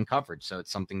man coverage. So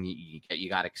it's something you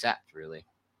got to accept, really.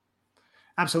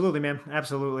 Absolutely, man.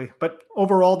 Absolutely. But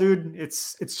overall, dude,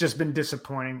 it's just been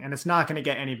disappointing, and it's not going to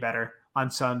get any better on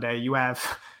Sunday. You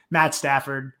have Matt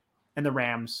Stafford and the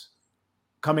Rams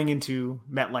coming into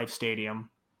MetLife Stadium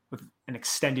with an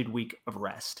extended week of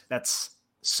rest. That's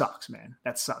sucks, man.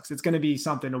 That sucks. It's going to be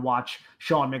something to watch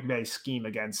Sean McVay scheme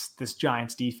against this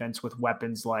Giants defense with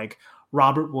weapons like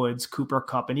Robert Woods, Cooper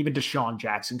Kupp, and even Deshaun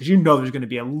Jackson, because you know there's going to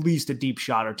be at least a deep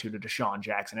shot or two to Deshaun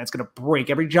Jackson. It's going to break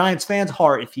every Giants fan's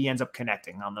heart if he ends up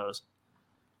connecting on those.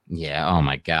 Yeah, oh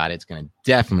my God. It's going to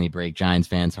definitely break Giants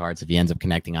fans' hearts if he ends up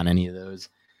connecting on any of those.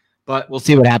 But we'll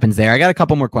see what happens there. I got a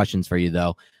couple more questions for you,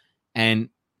 though. And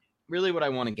really what I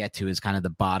want to get to is kind of the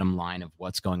bottom line of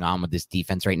what's going on with this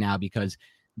defense right now, because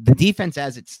the defense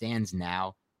as it stands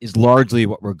now is largely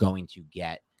what we're going to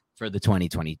get for the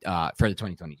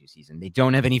 2022 season. They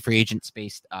don't have any free agent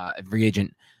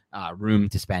room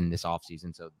to spend this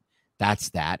offseason. So that's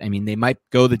that. I mean, they might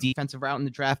go the defensive route in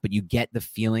the draft, but you get the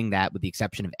feeling that with the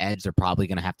exception of edge, they're probably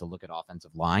going to have to look at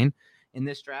offensive line in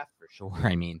this draft for sure.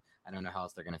 I mean, I don't know how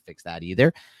else they're going to fix that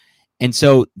either. And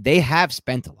so they have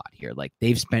spent a lot here. Like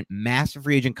they've spent massive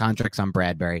free agent contracts on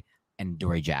Bradbury and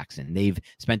Dory Jackson. They've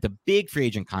spent a big free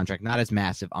agent contract, not as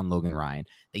massive, on Logan Ryan.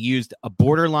 They used a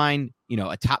borderline,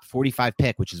 a top 45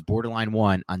 pick, which is borderline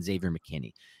 1 on Xavier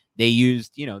McKinney. They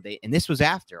used, and this was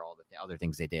after all the other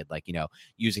things they did, like,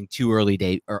 using 2 early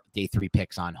day 3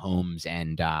 picks on Holmes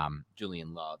and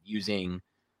Julian Love, using,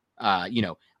 a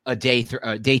day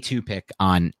 2 pick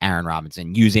on Aaron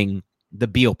Robinson, using the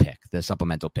Beal pick, the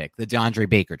supplemental pick, the DeAndre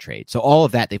Baker trade. So all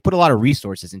of that, they put a lot of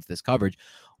resources into this coverage.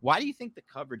 Why do you think the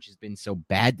coverage has been so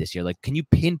bad this year? Like, can you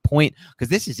pinpoint? Because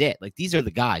this is it. Like, these are the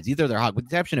guys. Either they're hot, with the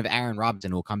exception of Aaron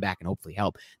Robinson, who will come back and hopefully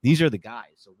help. These are the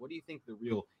guys. So what do you think the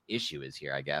real issue is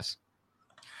here, I guess?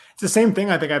 It's the same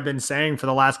thing I think I've been saying for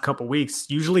the last couple of weeks.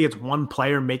 Usually it's one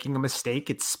player making a mistake.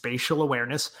 It's spatial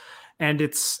awareness. And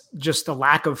it's just a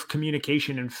lack of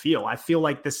communication and feel. I feel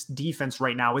like this defense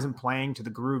right now isn't playing to the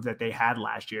groove that they had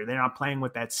last year. They're not playing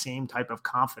with that same type of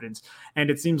confidence. And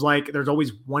it seems like there's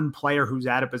always one player who's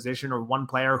out of position or one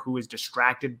player who is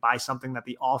distracted by something that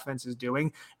the offense is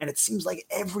doing. And it seems like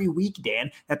every week, Dan,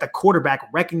 that the quarterback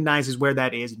recognizes where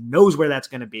that is, knows where that's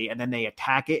going to be, and then they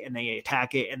attack it and they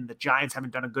attack it. And the Giants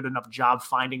haven't done a good enough job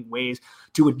finding ways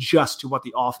to adjust to what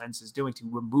the offense is doing to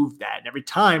remove that. And every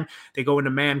time they go into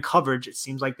man coverage, it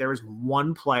seems like there is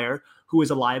one player who is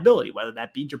a liability, whether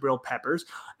that be Jabril Peppers.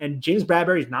 And James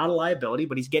Bradberry is not a liability,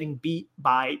 but he's getting beat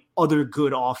by other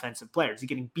good offensive players. He's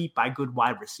getting beat by good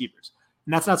wide receivers.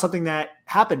 And that's not something that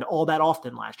happened all that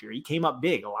often last year. He came up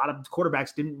big. A lot of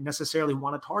quarterbacks didn't necessarily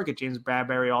want to target James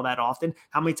Bradberry all that often.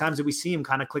 How many times did we see him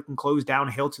kind of click and close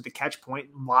downhill to the catch point?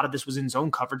 A lot of this was in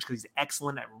zone coverage because he's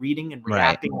excellent at reading and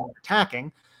reacting and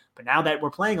attacking. But now that we're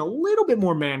playing a little bit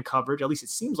more man coverage, at least it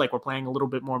seems like we're playing a little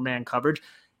bit more man coverage,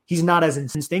 he's not as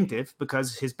instinctive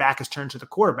because his back is turned to the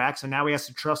quarterback. So now he has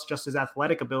to trust just his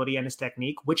athletic ability and his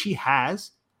technique, which he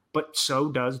has, but so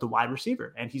does the wide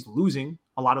receiver. And he's losing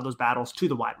a lot of those battles to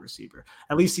the wide receiver.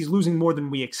 At least he's losing more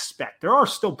than we expect. There are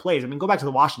still plays. I mean, go back to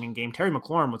the Washington game. Terry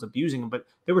McLaurin was abusing him, but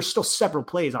there were still several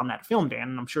plays on that film, Dan,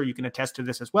 and I'm sure you can attest to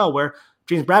this as well, where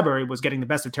James Bradberry was getting the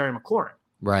best of Terry McLaurin.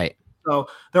 Right. So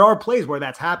there are plays where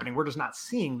that's happening. We're just not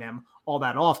seeing them all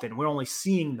that often. We're only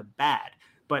seeing the bad.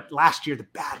 But last year, the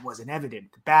bad wasn't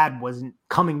evident. The bad wasn't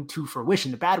coming to fruition.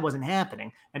 The bad wasn't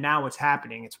happening. And now it's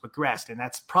happening. It's regressed. And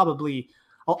that's probably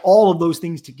all of those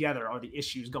things together are the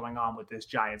issues going on with this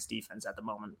Giants defense at the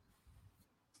moment.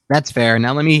 That's fair.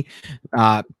 Now let me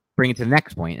bring it to the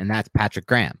next point, and that's Patrick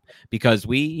Graham. Because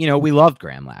we loved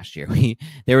Graham last year.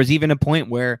 There was even a point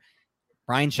where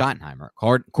Brian Schottenheimer,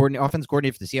 offense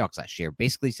coordinator for the Seahawks last year,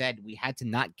 basically said we had to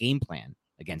not game plan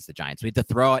against the Giants. We had to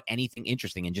throw out anything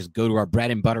interesting and just go to our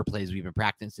bread and butter plays we've been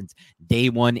practicing since day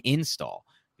one install,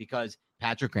 because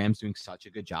Patrick Graham's doing such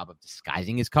a good job of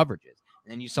disguising his coverages.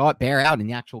 And then you saw it bear out in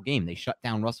the actual game. They shut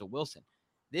down Russell Wilson.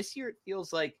 This year, it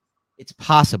feels like it's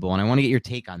possible, and I want to get your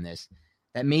take on this,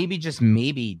 that maybe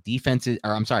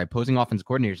opposing offense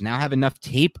coordinators now have enough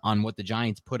tape on what the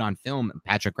Giants put on film and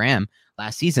Patrick Graham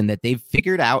last season that they've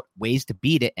figured out ways to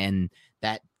beat it, and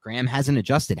that Graham hasn't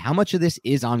adjusted. How much of this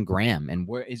is on Graham, and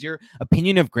where is your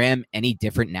opinion of Graham any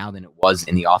different now than it was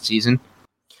in the offseason?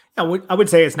 I would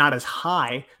say it's not as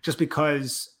high, just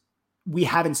because we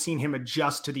haven't seen him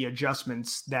adjust to the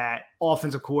adjustments that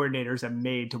offensive coordinators have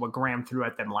made to what Graham threw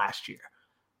at them last year.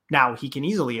 Now, he can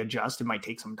easily adjust. It might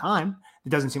take some time. It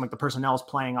doesn't seem like the personnel is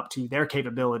playing up to their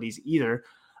capabilities either.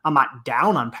 I'm not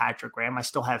down on Patrick Graham. I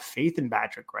still have faith in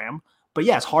Patrick Graham. But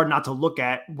yeah, it's hard not to look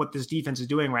at what this defense is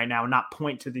doing right now and not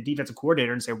point to the defensive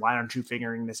coordinator and say, why aren't you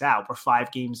figuring this out? We're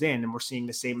 5 games in and we're seeing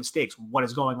the same mistakes. What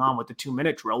is going on with the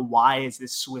 2-minute drill? Why is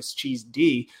this Swiss cheese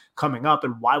D coming up?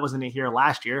 And why wasn't it here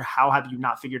last year? How have you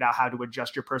not figured out how to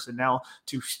adjust your personnel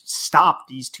to stop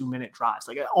these 2-minute drives?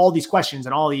 Like all these questions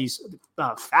and all these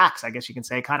facts, I guess you can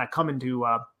say, kind of come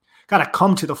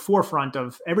to the forefront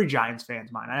of every Giants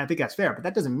fan's mind. And I think that's fair, but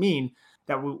that doesn't mean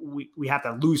that we have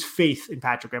to lose faith in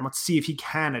Patrick Graham. Let's see if he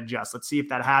can adjust. Let's see if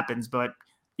that happens. But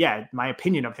yeah, my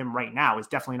opinion of him right now is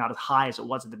definitely not as high as it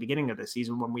was at the beginning of the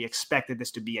season when we expected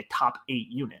this to be a top 8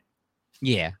 unit.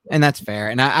 Yeah, and that's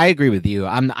fair. And I agree with you.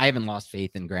 I haven't lost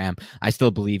faith in Graham. I still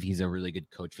believe he's a really good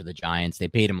coach for the Giants. They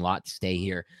paid him a lot to stay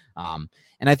here.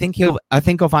 And I think he'll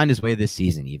find his way this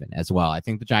season even as well. I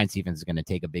think the Giants defense is going to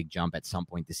take a big jump at some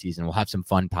point this season. We'll have some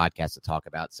fun podcasts to talk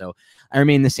about. So I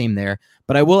remain the same there.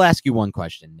 But I will ask you one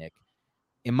question, Nick.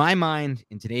 In my mind,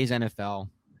 in today's NFL,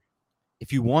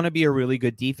 if you want to be a really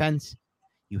good defense,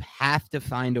 you have to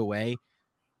find a way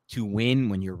to win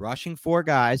when you're rushing 4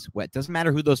 guys. It doesn't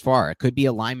matter who those 4 are. It could be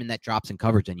a lineman that drops in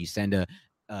coverage and you send a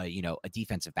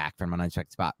defensive back from an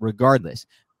unexpected spot. Regardless,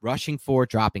 rushing 4,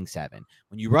 dropping 7.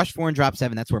 When you rush 4 and drop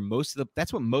 7, that's what most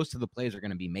of the plays are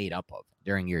going to be made up of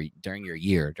during your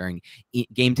year, during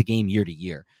game to game, year to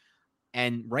year.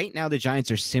 And right now, the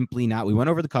Giants are simply not. We went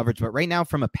over the coverage, but right now,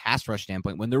 from a pass rush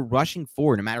standpoint, when they're rushing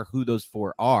 4, no matter who those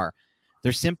 4 are,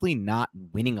 they're simply not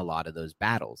winning a lot of those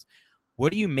battles.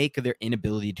 What do you make of their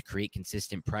inability to create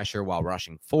consistent pressure while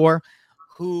rushing 4?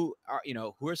 Who are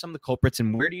some of the culprits,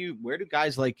 and where do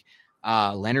guys like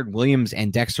Leonard Williams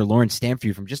and Dexter Lawrence stand for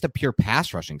you from just a pure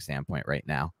pass rushing standpoint right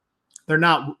now? They're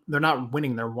not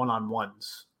winning their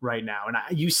one-on-ones right now. And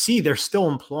you see they're still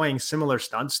employing similar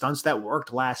stunts that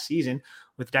worked last season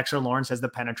with Dexter Lawrence as the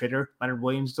penetrator, Leonard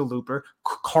Williams the looper,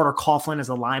 Carter Coughlin as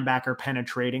the linebacker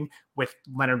penetrating with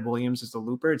Leonard Williams as the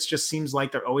looper. It just seems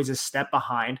like they're always a step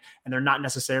behind and they're not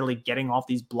necessarily getting off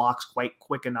these blocks quite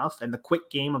quick enough. And the quick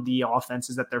game of the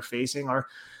offenses that they're facing are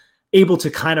able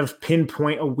to kind of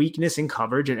pinpoint a weakness in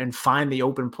coverage and find the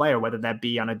open player, whether that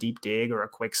be on a deep dig or a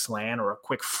quick slant or a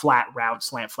quick flat route,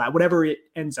 slant flat, whatever it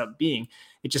ends up being.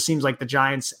 It just seems like the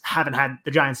Giants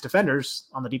defenders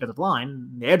on the defensive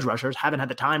line, the edge rushers, haven't had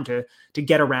the time to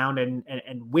get around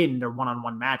and win their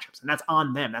one-on-one matchups. And that's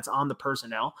on them. That's on the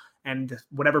personnel. And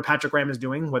whatever Patrick Graham is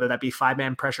doing, whether that be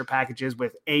 5-man pressure packages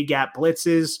with A-gap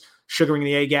blitzes, sugaring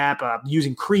the A-gap,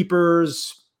 using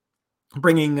creepers,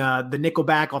 bringing the nickel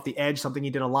back off the edge, something he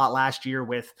did a lot last year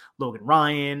with Logan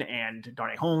Ryan and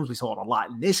Darnay Holmes. We saw it a lot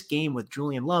in this game with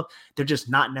Julian Love. They're just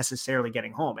not necessarily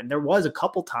getting home. And there was a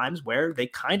couple times where they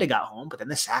kind of got home, but then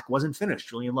the sack wasn't finished.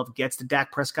 Julian Love gets to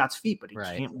Dak Prescott's feet, but he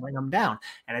can't bring him down.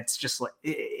 And it's just like,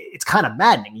 it's kind of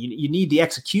maddening. You need the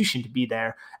execution to be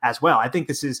there as well. I think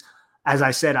this is, as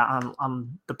I said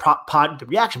on the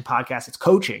reaction podcast, it's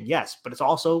coaching, yes, but it's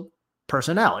also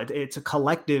personnel. It's a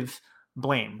collective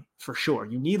blame for sure.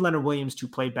 You need Leonard Williams to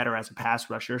play better as a pass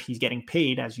rusher. He's getting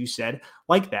paid, as you said,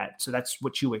 like that. So that's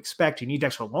what you expect. You need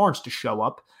Dexter Lawrence to show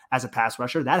up as a pass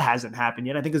rusher. That hasn't happened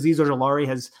yet. I think Azeez Ojulari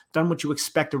has done what you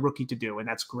expect a rookie to do, and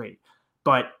that's great.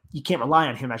 But you can't rely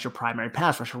on him as your primary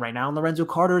pass rusher right now. And Lorenzo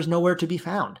Carter is nowhere to be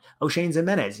found. Oshane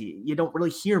Ximines, you don't really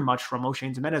hear much from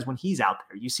Oshane Ximines when he's out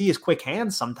there. You see his quick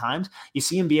hands sometimes. You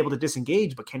see him be able to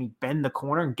disengage, but can he bend the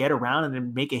corner and get around and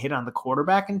then make a hit on the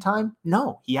quarterback in time?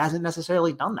 No, he hasn't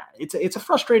necessarily done that. It's just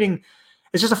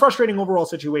a frustrating overall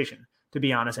situation, to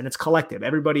be honest. And it's collective.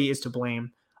 Everybody is to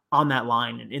blame on that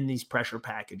line and in these pressure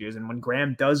packages. And when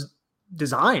Graham does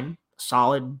design a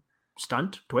solid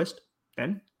stunt twist,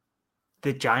 then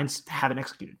the Giants haven't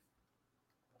executed.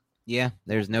 Yeah,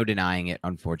 there's no denying it,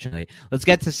 unfortunately. Let's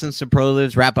get to some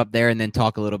superlatives, wrap up there, and then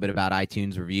talk a little bit about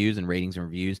iTunes reviews and ratings and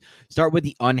reviews. Start with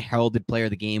the unheralded player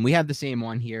of the game. We have the same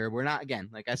one here. We're not, again,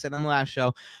 like I said on the last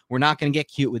show, we're not going to get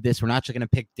cute with this. We're not just going to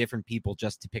pick different people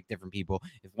just to pick different people.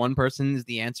 If one person is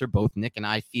the answer, both Nick and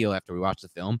I feel after we watch the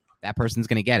film, that person's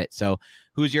going to get it. So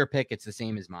who's your pick? It's the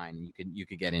same as mine. You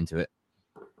could get into it.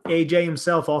 AJ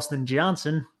himself, Austin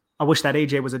Johnson. I wish that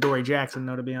AJ was Adoree Jackson,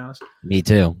 though, to be honest. Me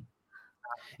too.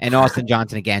 And Austin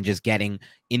Johnson, again, just getting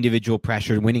individual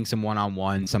pressure, winning some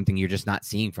one-on-one, something you're just not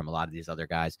seeing from a lot of these other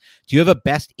guys. Do you have a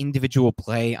best individual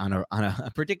play on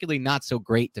a particularly not so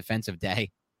great defensive day?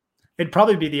 It'd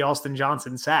probably be the Austin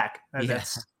Johnson sack.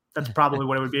 That's probably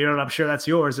what it would be. And I'm sure that's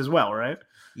yours as well, right?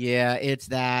 Yeah, it's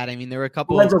that. I mean, there were a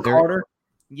couple Lorenzo Carter.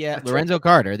 Yeah, that's Lorenzo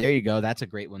Carter. There you go. That's a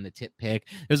great one, the tip pick.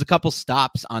 There's a couple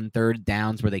stops on third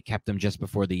downs where they kept them just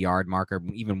before the yard marker.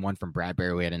 Even one from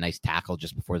Bradbury, we had a nice tackle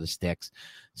just before the sticks.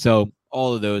 So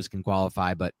all of those can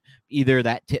qualify, but either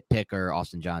that tip pick or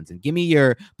Austin Johnson. Give me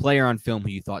your player on film who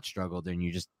you thought struggled and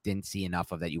you just didn't see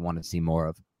enough of that you want to see more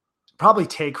of. Probably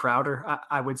Tay Crowder,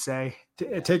 I would say.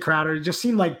 Tay Crowder just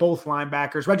seemed like both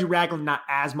linebackers. Reggie Ragland, not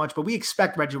as much, but we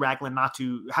expect Reggie Ragland not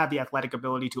to have the athletic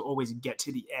ability to always get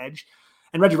to the edge.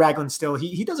 And Reggie Ragland still,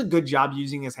 he does a good job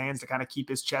using his hands to kind of keep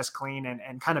his chest clean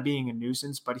and kind of being a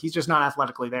nuisance, but he's just not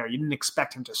athletically there. You didn't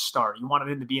expect him to start. You wanted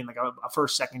him to be in like a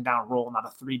first, second down role, not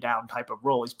a 3-down type of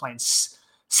role. He's playing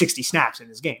 60 snaps in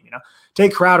his game, you know. Tay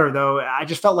Crowder, though, I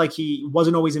just felt like he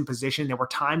wasn't always in position. There were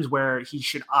times where he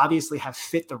should obviously have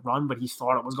fit the run, but he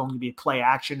thought it was going to be a play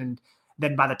action. And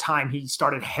then by the time he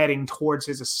started heading towards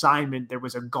his assignment, there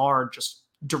was a guard just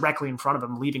directly in front of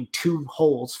him, leaving 2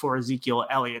 holes for Ezekiel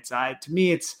Elliott. To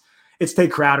me, it's Tay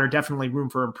Crowder, definitely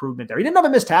room for improvement there. He didn't have a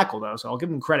missed tackle, though, so I'll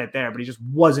give him credit there, but he just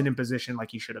wasn't in position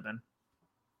like he should have been.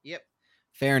 Yep.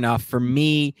 Fair enough. For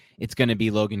me, it's going to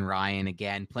be Logan Ryan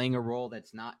again, playing a role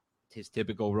that's not his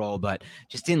typical role, but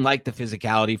just didn't like the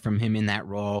physicality from him in that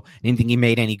role. I didn't think he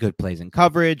made any good plays in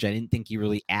coverage. I didn't think he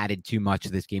really added too much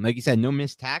to this game. Like you said, no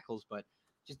missed tackles, but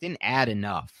just didn't add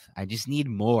enough. I just need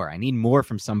more. I need more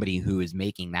from somebody who is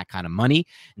making that kind of money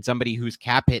and somebody whose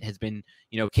cap hit has been,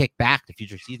 kicked back to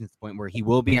future seasons to the point where he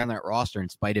will be on that roster in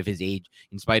spite of his age,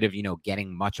 in spite of,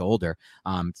 getting much older.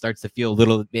 It starts to feel a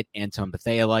little bit Anton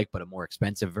Bethea-like, but a more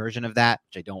expensive version of that,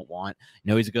 which I don't want. I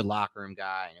know he's a good locker room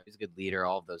guy. I know he's a good leader,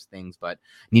 all of those things, but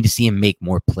I need to see him make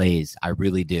more plays. I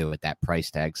really do at that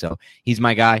price tag. So he's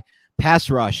my guy.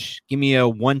 Pass rush. Give me a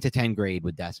 1 to 10 grade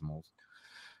with decimals.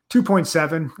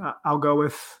 2.7, I'll go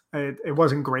with. It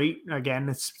wasn't great. Again,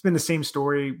 it's been the same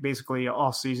story basically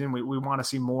all season. We want to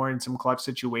see more in some clutch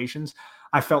situations.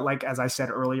 I felt like, as I said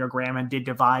earlier, Graham did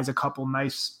devise a couple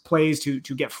nice plays to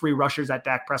get free rushers at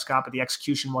Dak Prescott, but the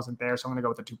execution wasn't there, so I'm going to go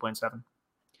with a 2.7.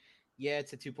 Yeah,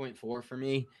 it's a 2.4 for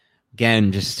me.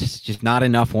 Again, just not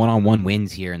enough one-on-one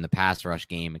wins here in the pass rush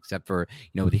game, except for,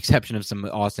 with the exception of some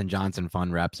Austin Johnson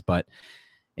fun reps, but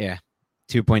yeah.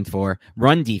 2.4.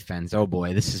 Run defense. Oh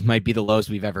boy, this might be the lowest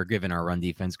we've ever given our run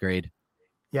defense grade.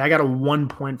 Yeah, I got a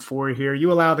 1.4 here.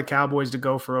 You allow the Cowboys to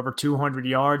go for over 200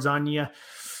 yards on you.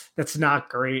 That's not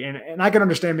great. And I can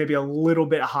understand maybe a little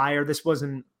bit higher. This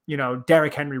wasn't,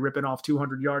 Derrick Henry ripping off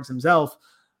 200 yards himself,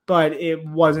 but it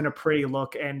wasn't a pretty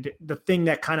look. And the thing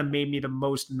that kind of made me the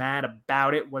most mad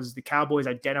about it was the Cowboys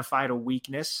identified a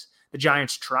weakness. The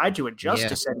Giants tried to adjust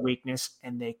to said weakness,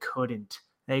 and they couldn't.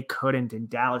 They couldn't. And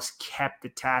Dallas kept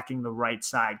attacking the right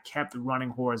side, kept running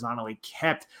horizontally,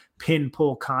 kept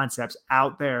pin-pull concepts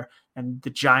out there, and the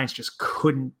Giants just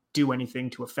couldn't do anything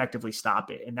to effectively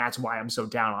stop it. And that's why I'm so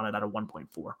down on it at a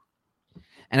 1.4.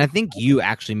 And I think you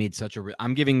actually made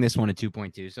I'm giving this one a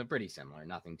 2.2, so pretty similar,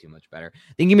 nothing too much better.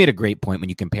 I think you made a great point when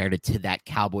you compared it to that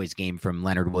Cowboys game from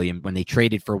Leonard Williams when they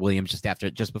traded for Williams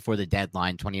just before the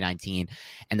deadline, 2019,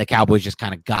 and the Cowboys just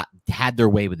kind of had their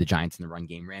way with the Giants in the run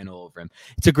game, ran all over him.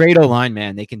 It's a great O-line,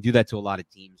 man. They can do that to a lot of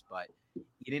teams, but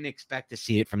you didn't expect to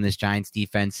see it from this Giants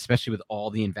defense, especially with all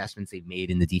the investments they've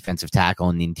made in the defensive tackle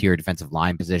and the interior defensive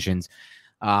line positions.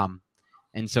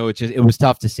 And so it was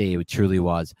tough to see. It truly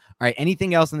was. All right.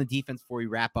 Anything else on the defense before we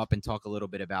wrap up and talk a little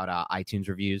bit about iTunes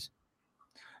reviews?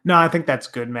 No, I think that's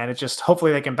good, man. It's just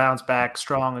hopefully they can bounce back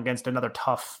strong against another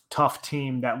tough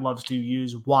team that loves to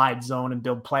use wide zone and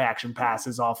build play action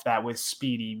passes off that with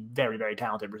speedy, very, very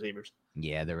talented receivers.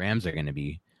 Yeah, the Rams are going to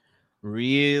be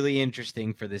really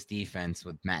interesting for this defense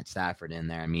with Matt Stafford in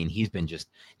there. I mean, I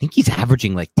think he's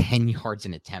averaging like 10 yards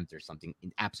an attempt or something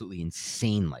absolutely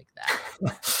insane like that.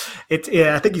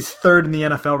 I think he's third in the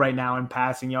NFL right now in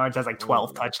passing yards, has like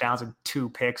 12 touchdowns and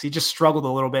 2 picks. He just struggled a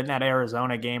little bit in that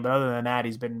Arizona game, but other than that,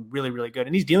 he's been really, really good.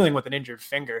 And he's dealing with an injured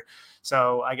finger.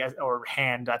 So I guess, or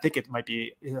hand, I think it might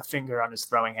be a finger on his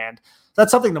throwing hand. So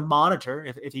that's something to monitor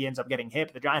if he ends up getting hit.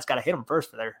 But the Giants got to hit him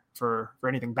first for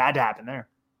anything bad to happen there.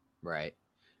 Right.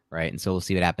 And so we'll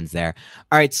see what happens there.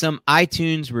 All right. Some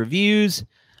iTunes reviews.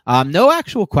 No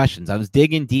actual questions. I was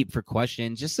digging deep for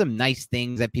questions, just some nice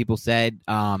things that people said.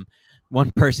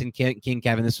 One person, King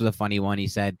Kevin, this was a funny one. He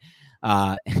said,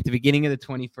 at the beginning of the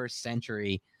 21st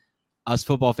century, us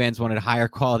football fans wanted higher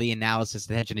quality analysis,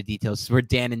 attention to details. Where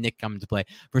Dan and Nick come into play.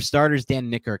 For starters, Dan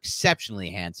and Nick are exceptionally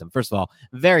handsome. First of all,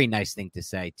 very nice thing to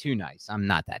say. Too nice. I'm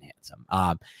not that handsome.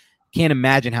 Can't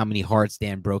imagine how many hearts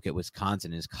Dan broke at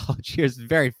Wisconsin in his college years.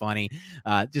 Very funny.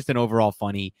 Just an overall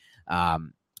funny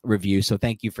review. So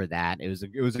thank you for that. It was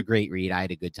a great read. I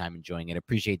had a good time enjoying it.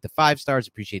 Appreciate the 5 stars.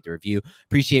 Appreciate the review.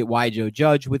 Appreciate Y. Joe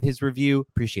Judge with his review.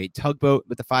 Appreciate Tugboat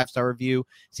with the 5-star review.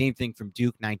 Same thing from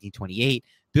Duke 1928.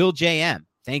 Bill JM.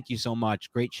 Thank you so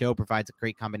much. Great show. Provides a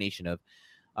great combination of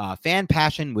fan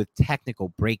passion with technical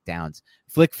breakdowns.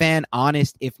 Flick fan,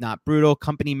 honest, if not brutal.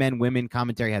 Company men, women,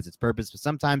 commentary has its purpose, but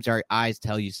sometimes our eyes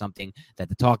tell you something that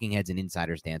the talking heads and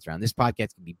insiders dance around. This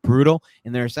podcast can be brutal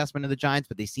in their assessment of the Giants,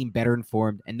 but they seem better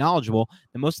informed and knowledgeable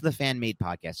than most of the fan-made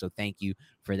podcasts, so thank you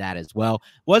for that as well.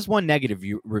 Was one negative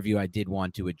review I did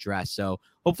want to address, so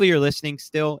hopefully you're listening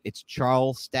still. It's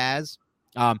Charles Staz.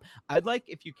 I'd like,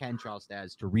 if you can, Charles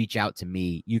Staz, to reach out to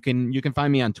me. You can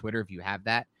find me on Twitter if you have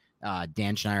that.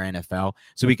 Dan Schneier NFL,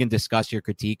 so we can discuss your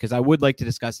critique, because I would like to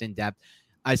discuss in depth.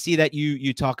 I see that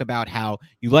you talk about how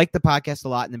you like the podcast a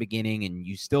lot in the beginning and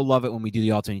you still love it when we do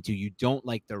the All-22. You don't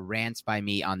like the rants by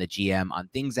me on the GM on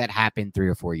things that happened 3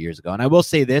 or 4 years ago. And I will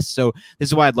say this, so this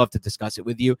is why I'd love to discuss it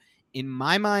with you. In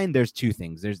my mind, there's 2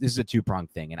 things. This is a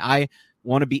 2-pronged thing, and I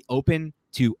want to be open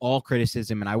to all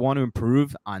criticism, and I want to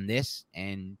improve on this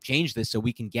and change this so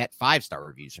we can get 5-star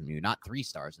reviews from you, not 3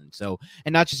 stars.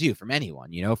 And not just you, from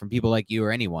anyone, from people like you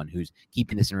or anyone who's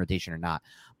keeping this in rotation or not.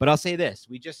 But I'll say this,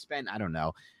 we just spent,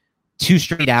 2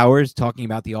 straight hours talking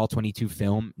about the All-22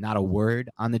 film, not a word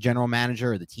on the general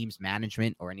manager or the team's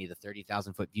management or any of the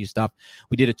 30,000-foot view stuff.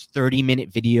 We did a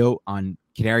 30-minute video on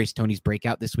Kadarius Toney's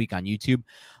breakout this week on YouTube.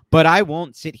 But I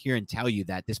won't sit here and tell you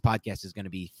that this podcast is going to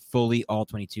be fully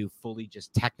All-22, fully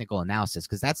just technical analysis,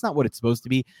 because that's not what it's supposed to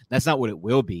be. That's not what it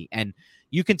will be. And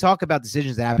you can talk about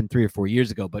decisions that happened 3 or 4 years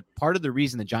ago, but part of the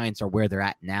reason the Giants are where they're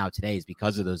at now today is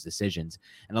because of those decisions.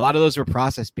 And a lot of those were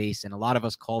process-based, and a lot of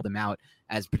us called them out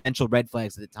as potential red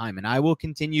flags at the time. And I will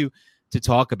continue to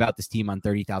talk about this team on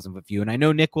 30,000-foot view. And I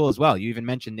know Nick will as well. You even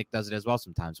mentioned Nick does it as well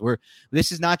sometimes.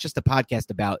 This is not just a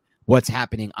podcast about what's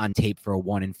happening on tape for a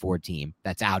 1-4 team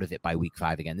that's out of it by week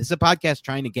 5 again. This is a podcast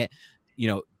trying to get,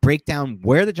 break down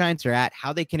where the Giants are at,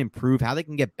 how they can improve, how they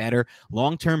can get better,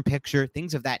 long-term picture,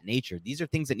 things of that nature. These are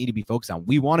things that need to be focused on.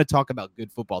 We want to talk about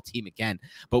good football team again,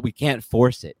 but we can't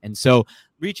force it. And so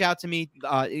reach out to me,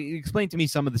 explain to me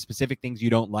some of the specific things you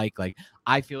don't like. Like,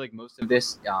 I feel like most of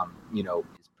this,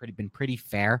 has been pretty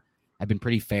fair. I've been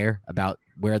pretty fair about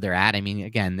where they're at. I mean,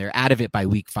 again, they're out of it by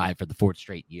week 5 for the 4th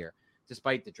straight year.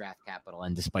 despite the draft capital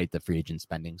and despite the free agent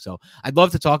spending. So I'd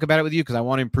love to talk about it with you because I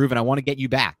want to improve and I want to get you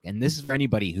back. And this is for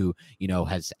anybody who,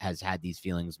 has had these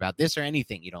feelings about this or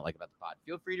anything you don't like about the pod.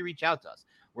 Feel free to reach out to us.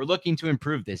 We're looking to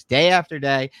improve this day after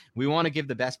day. We want to give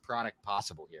the best product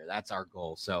possible here. That's our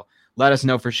goal. So let us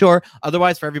know for sure.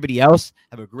 Otherwise, for everybody else,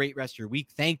 have a great rest of your week.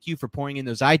 Thank you for pouring in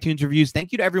those iTunes reviews.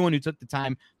 Thank you to everyone who took the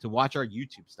time to watch our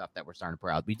YouTube stuff that we're starting to pour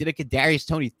out. We did a Kadarius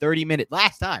Toney 30-minute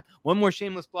last time. One more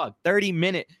shameless plug,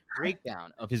 30-minute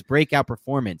breakdown of his breakout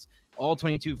performance. All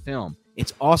 22 film.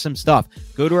 It's awesome stuff.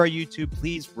 Go to our YouTube.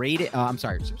 Please rate it.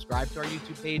 Subscribe to our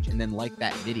YouTube page and then like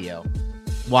that video.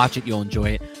 Watch it. You'll enjoy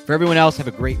it. For everyone else, have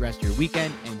a great rest of your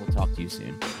weekend, and we'll talk to you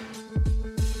soon.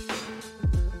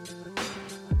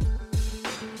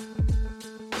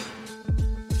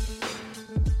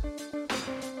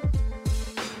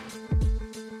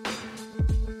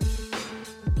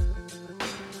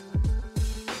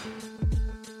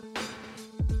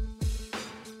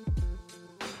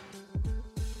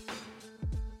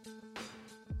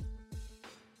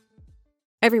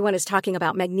 Everyone is talking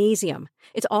about magnesium.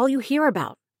 It's all you hear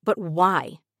about. But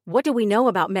why? What do we know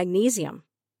about magnesium?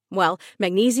 Well,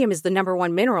 magnesium is the number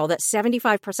one mineral that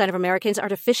 75% of Americans are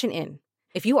deficient in.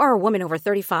 If you are a woman over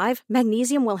 35,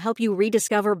 magnesium will help you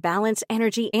rediscover balance,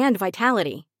 energy, and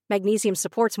vitality. Magnesium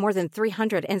supports more than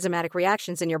 300 enzymatic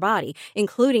reactions in your body,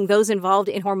 including those involved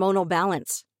in hormonal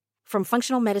balance. From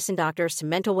functional medicine doctors to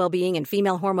mental well-being and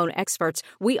female hormone experts,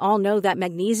 we all know that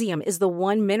magnesium is the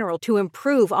one mineral to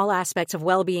improve all aspects of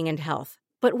well-being and health.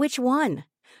 But which one?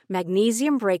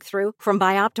 Magnesium Breakthrough from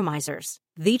Bioptimizers,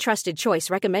 the trusted choice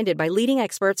recommended by leading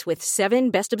experts with 7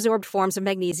 best-absorbed forms of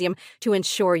magnesium to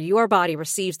ensure your body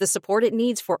receives the support it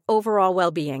needs for overall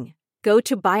well-being. Go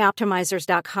to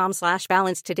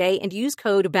bioptimizers.com/balance today and use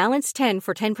code BALANCE10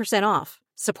 for 10% off.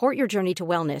 Support your journey to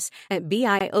wellness at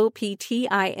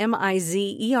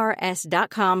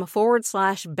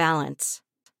bioptimizers.com/balance.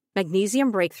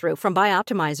 Magnesium Breakthrough from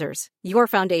Bioptimizers, your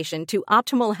foundation to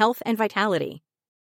optimal health and vitality.